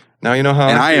this. Now you know how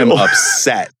And I am feel.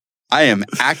 upset. I am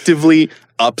actively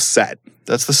upset.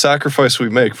 That's the sacrifice we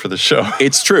make for the show.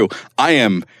 It's true. I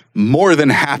am more than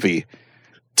happy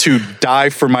to die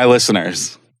for my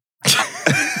listeners.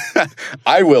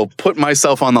 I will put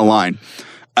myself on the line.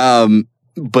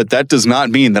 But that does not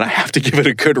mean that I have to give it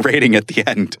a good rating at the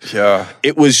end. Yeah.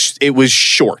 It was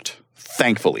short,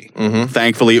 thankfully. Mm-hmm.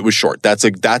 Thankfully it was short. That's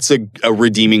a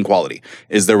redeeming quality.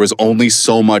 Is there was only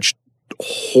so much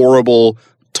horrible,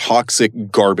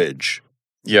 toxic garbage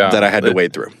that I had to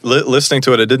wade through. Listening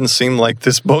to it, it didn't seem like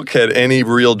this book had any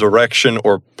real direction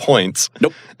or points.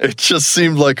 Nope. It just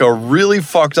seemed like a really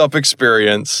fucked up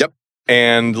experience. Yep.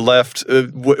 And left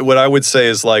what I would say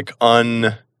is like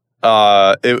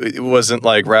it wasn't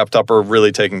like wrapped up or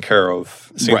really taken care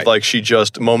of. It seemed Right. like she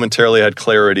just momentarily had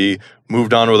clarity,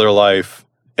 moved on with her life.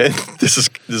 And this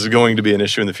is going to be an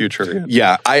issue in the future again.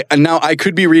 Yeah, I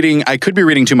could be reading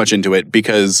too much into it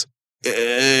because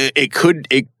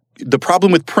the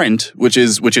problem with print, which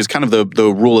is kind of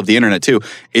the rule of the internet too,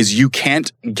 is you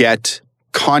can't get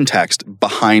context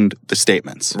behind the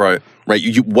statements. Right. Right.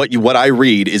 What I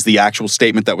read is the actual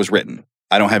statement that was written.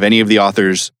 I don't have any of the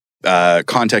author's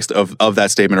context of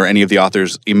that statement or any of the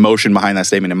author's emotion behind that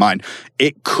statement in mind.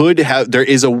 It could have. There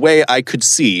is a way I could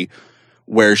see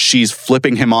where she's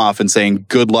flipping him off and saying,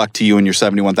 "Good luck to you and your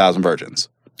 71,000 virgins."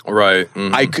 Right.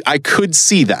 Mm-hmm. I could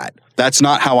see that. That's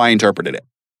not how I interpreted it.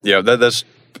 Yeah. That's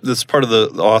part of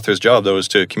the author's job, though, is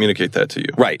to communicate that to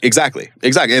you. Right. Exactly.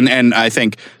 And I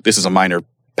think this is a minor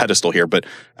pedestal here, but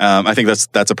I think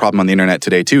that's a problem on the internet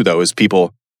today too. Though, is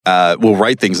people will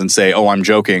write things and say, "Oh, I'm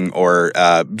joking," or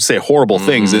say horrible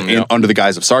things under the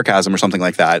guise of sarcasm or something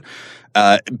like that.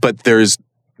 But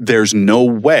there's no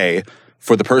way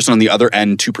for the person on the other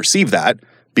end to perceive that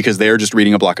because they are just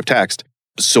reading a block of text.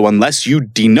 So unless you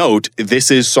denote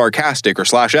this is sarcastic or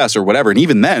 /s or whatever, and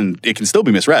even then it can still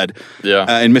be misread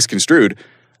and misconstrued,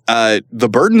 the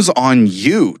burden's on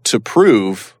you to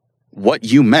prove what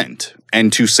you meant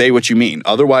and to say what you mean.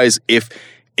 Otherwise,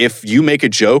 if you make a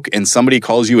joke and somebody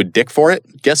calls you a dick for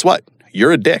it, guess what?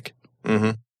 You're a dick.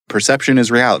 Mm-hmm. Perception is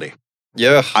reality.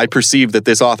 Yeah. I perceived that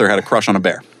this author had a crush on a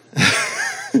bear.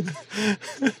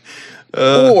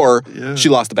 Or she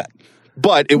lost the bet.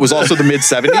 But it was also the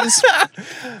mid-70s.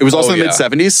 It was also the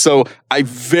mid-70s, so I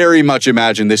very much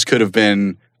imagine this could have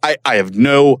been... I have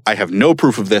no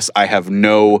proof of this. I have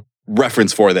no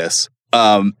reference for this.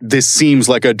 This seems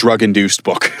like a drug-induced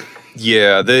book.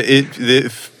 Yeah,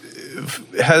 it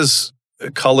has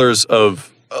colors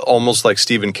of almost like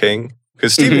Stephen King.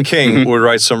 Because Stephen King would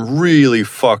write some really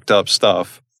fucked up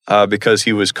stuff because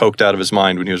he was coked out of his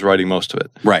mind when he was writing most of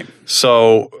it. Right.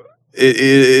 So...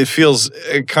 It feels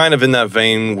kind of in that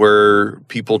vein where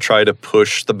people try to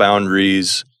push the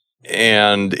boundaries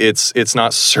and it's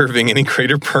not serving any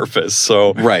greater purpose.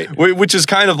 So, right. Which is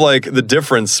kind of like the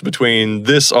difference between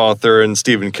this author and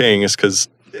Stephen King is because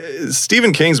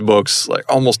Stephen King's books, like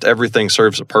almost everything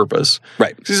serves a purpose.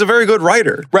 Right. He's a very good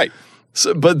writer. Right.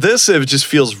 So, but this, it just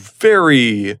feels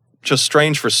very just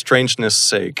strange for strangeness'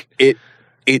 sake.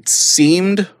 It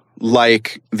seemed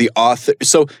like the author,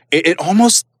 so it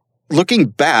almost, looking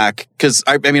back, because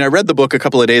I read the book a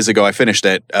couple of days ago. I finished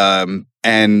it,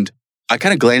 and I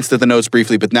kind of glanced at the notes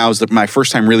briefly. But now is my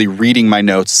first time really reading my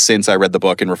notes since I read the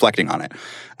book and reflecting on it.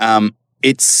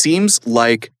 It seems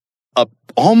like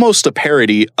almost a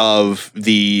parody of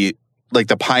the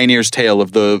pioneer's tale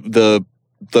of the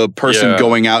person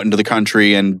going out into the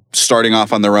country and starting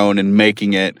off on their own and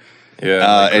making it. Yeah,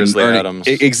 like Grizzly Adams.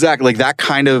 Exactly, like that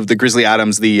kind of the Grizzly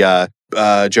Adams, the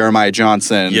Jeremiah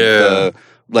Johnson. Yeah.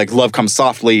 Like Love Comes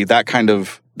Softly, that kind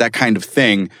of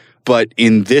thing. But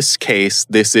in this case,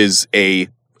 this is a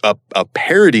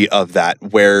parody of that,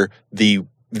 where the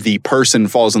person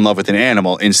falls in love with an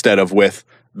animal instead of with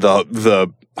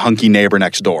the hunky neighbor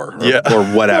next door or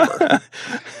whatever.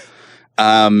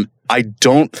 I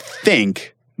don't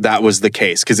think that was the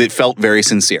case because it felt very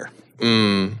sincere.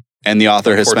 And the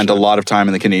author has spent a lot of time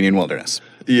in the Canadian wilderness.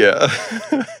 Yeah.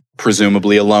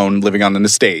 Presumably alone, living on an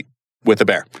estate with a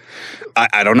bear.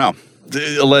 I don't know.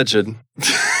 Alleged.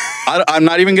 I'm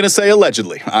not even gonna say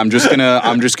allegedly. I'm just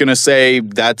gonna say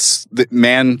that's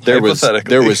there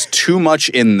was too much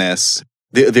in this.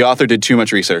 The author did too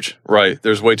much research. Right.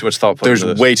 There's way too much thought put into this.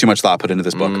 There's way too much thought put into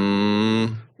this book.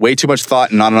 Way too much thought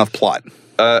and not enough plot.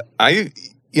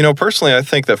 Personally, I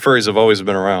think that furries have always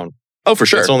been around. Oh, for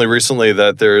sure. It's only recently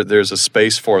that there's a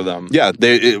space for them. Yeah,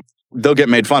 they'll get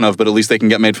made fun of, but at least they can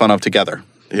get made fun of together.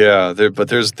 Yeah, but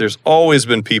there's always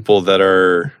been people that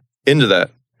are into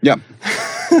that. Yeah.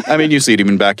 I mean, you see it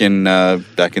even back in the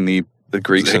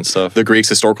Greeks and stuff. The Greeks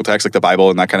historical texts like the Bible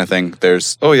and that kind of thing.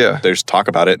 There's talk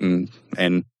about it and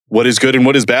what is good and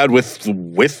what is bad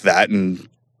with that. And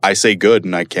I say good,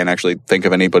 and I can't actually think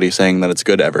of anybody saying that it's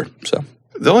good ever. So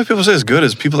the only people say it's good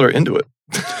is people that are into it.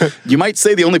 You might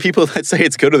say the only people that say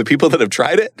it's good are the people that have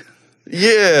tried it.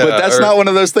 Yeah, but that's not one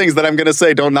of those things that I'm going to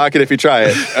say. Don't knock it if you try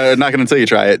it. Not going to tell you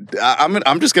try it.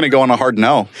 I'm just going to go on a hard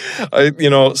no.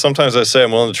 Sometimes I say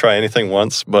I'm willing to try anything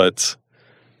once, but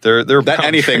there that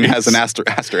anything has an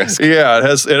asterisk. Yeah, it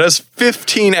has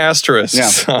 15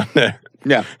 asterisks on there.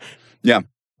 Yeah.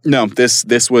 No,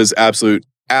 this was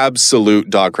absolute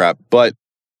dog crap, but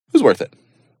it was worth it.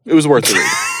 It was worth the read.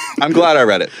 I'm glad I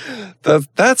read it.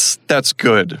 That's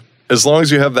good. As long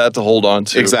as you have that to hold on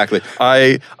to. Exactly.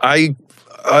 I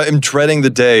am dreading the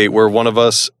day where one of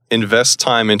us invests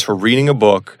time into reading a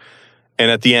book,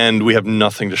 and at the end we have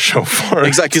nothing to show for it.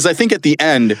 Exactly, because I think at the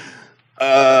end,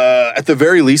 at the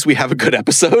very least, we have a good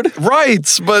episode. Right,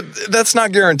 but that's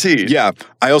not guaranteed. Yeah.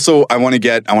 I want to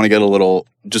get a little,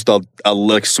 just a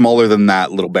like smaller than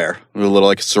that little bear, a little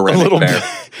like ceramic bear.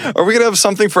 Are we gonna have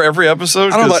something for every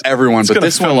episode? I don't know about everyone, but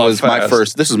this one was my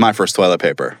first. This was my first toilet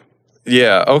paper.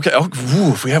 Yeah. Okay.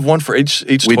 If we have one for each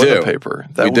toilet paper,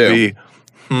 that would be.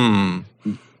 Can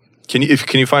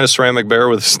you find a ceramic bear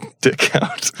with his dick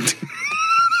out?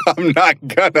 I'm not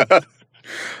gonna.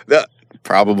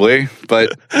 Probably,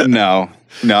 but no,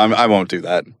 I won't do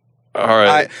that. All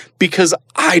right. Because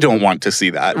I don't want to see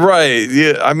that. Right.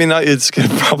 Yeah. I mean, it's going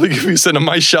to probably be sitting on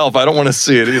my shelf. I don't want to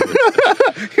see it either.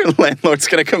 Your landlord's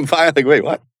going to come by. Like, wait,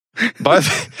 what? By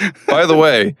the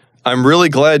way, I'm really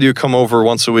glad you come over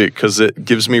once a week because it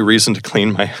gives me reason to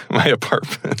clean my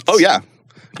apartment. Oh, yeah.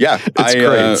 Yeah. It's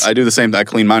great. I do the same. I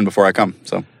clean mine before I come.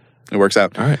 So it works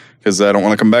out. All right. Because I don't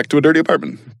want to come back to a dirty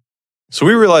apartment. So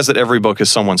we realize that every book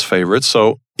is someone's favorite.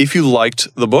 So if you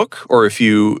liked the book, or if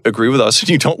you agree with us and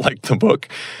you don't like the book,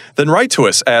 then write to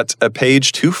us at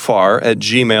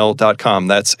apage2far@gmail.com.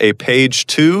 That's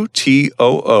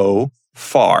apage2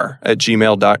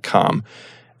 far@gmail.com.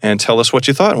 And tell us what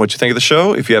you thought and what you think of the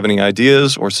show. If you have any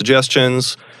ideas or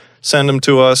suggestions, send them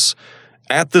to us.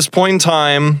 At this point in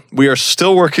time, we are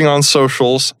still working on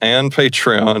socials and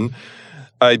Patreon.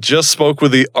 I just spoke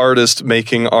with the artist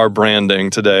making our branding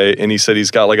today, and he said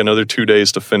he's got like another 2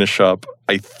 days to finish up,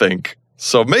 I think.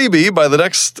 So maybe by the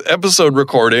next episode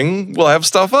recording, we'll have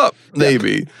stuff up.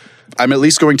 Maybe. I'm at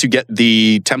least going to get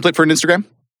the template for an Instagram.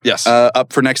 Yes.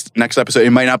 Up for next episode.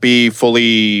 It might not be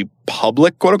fully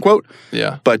public, quote unquote.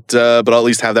 Yeah. But I'll at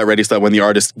least have that ready so that when the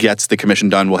artist gets the commission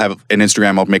done, we'll have an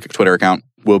Instagram. I'll make a Twitter account.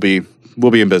 We'll be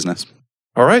in business.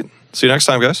 All right. See you next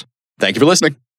time, guys. Thank you for listening.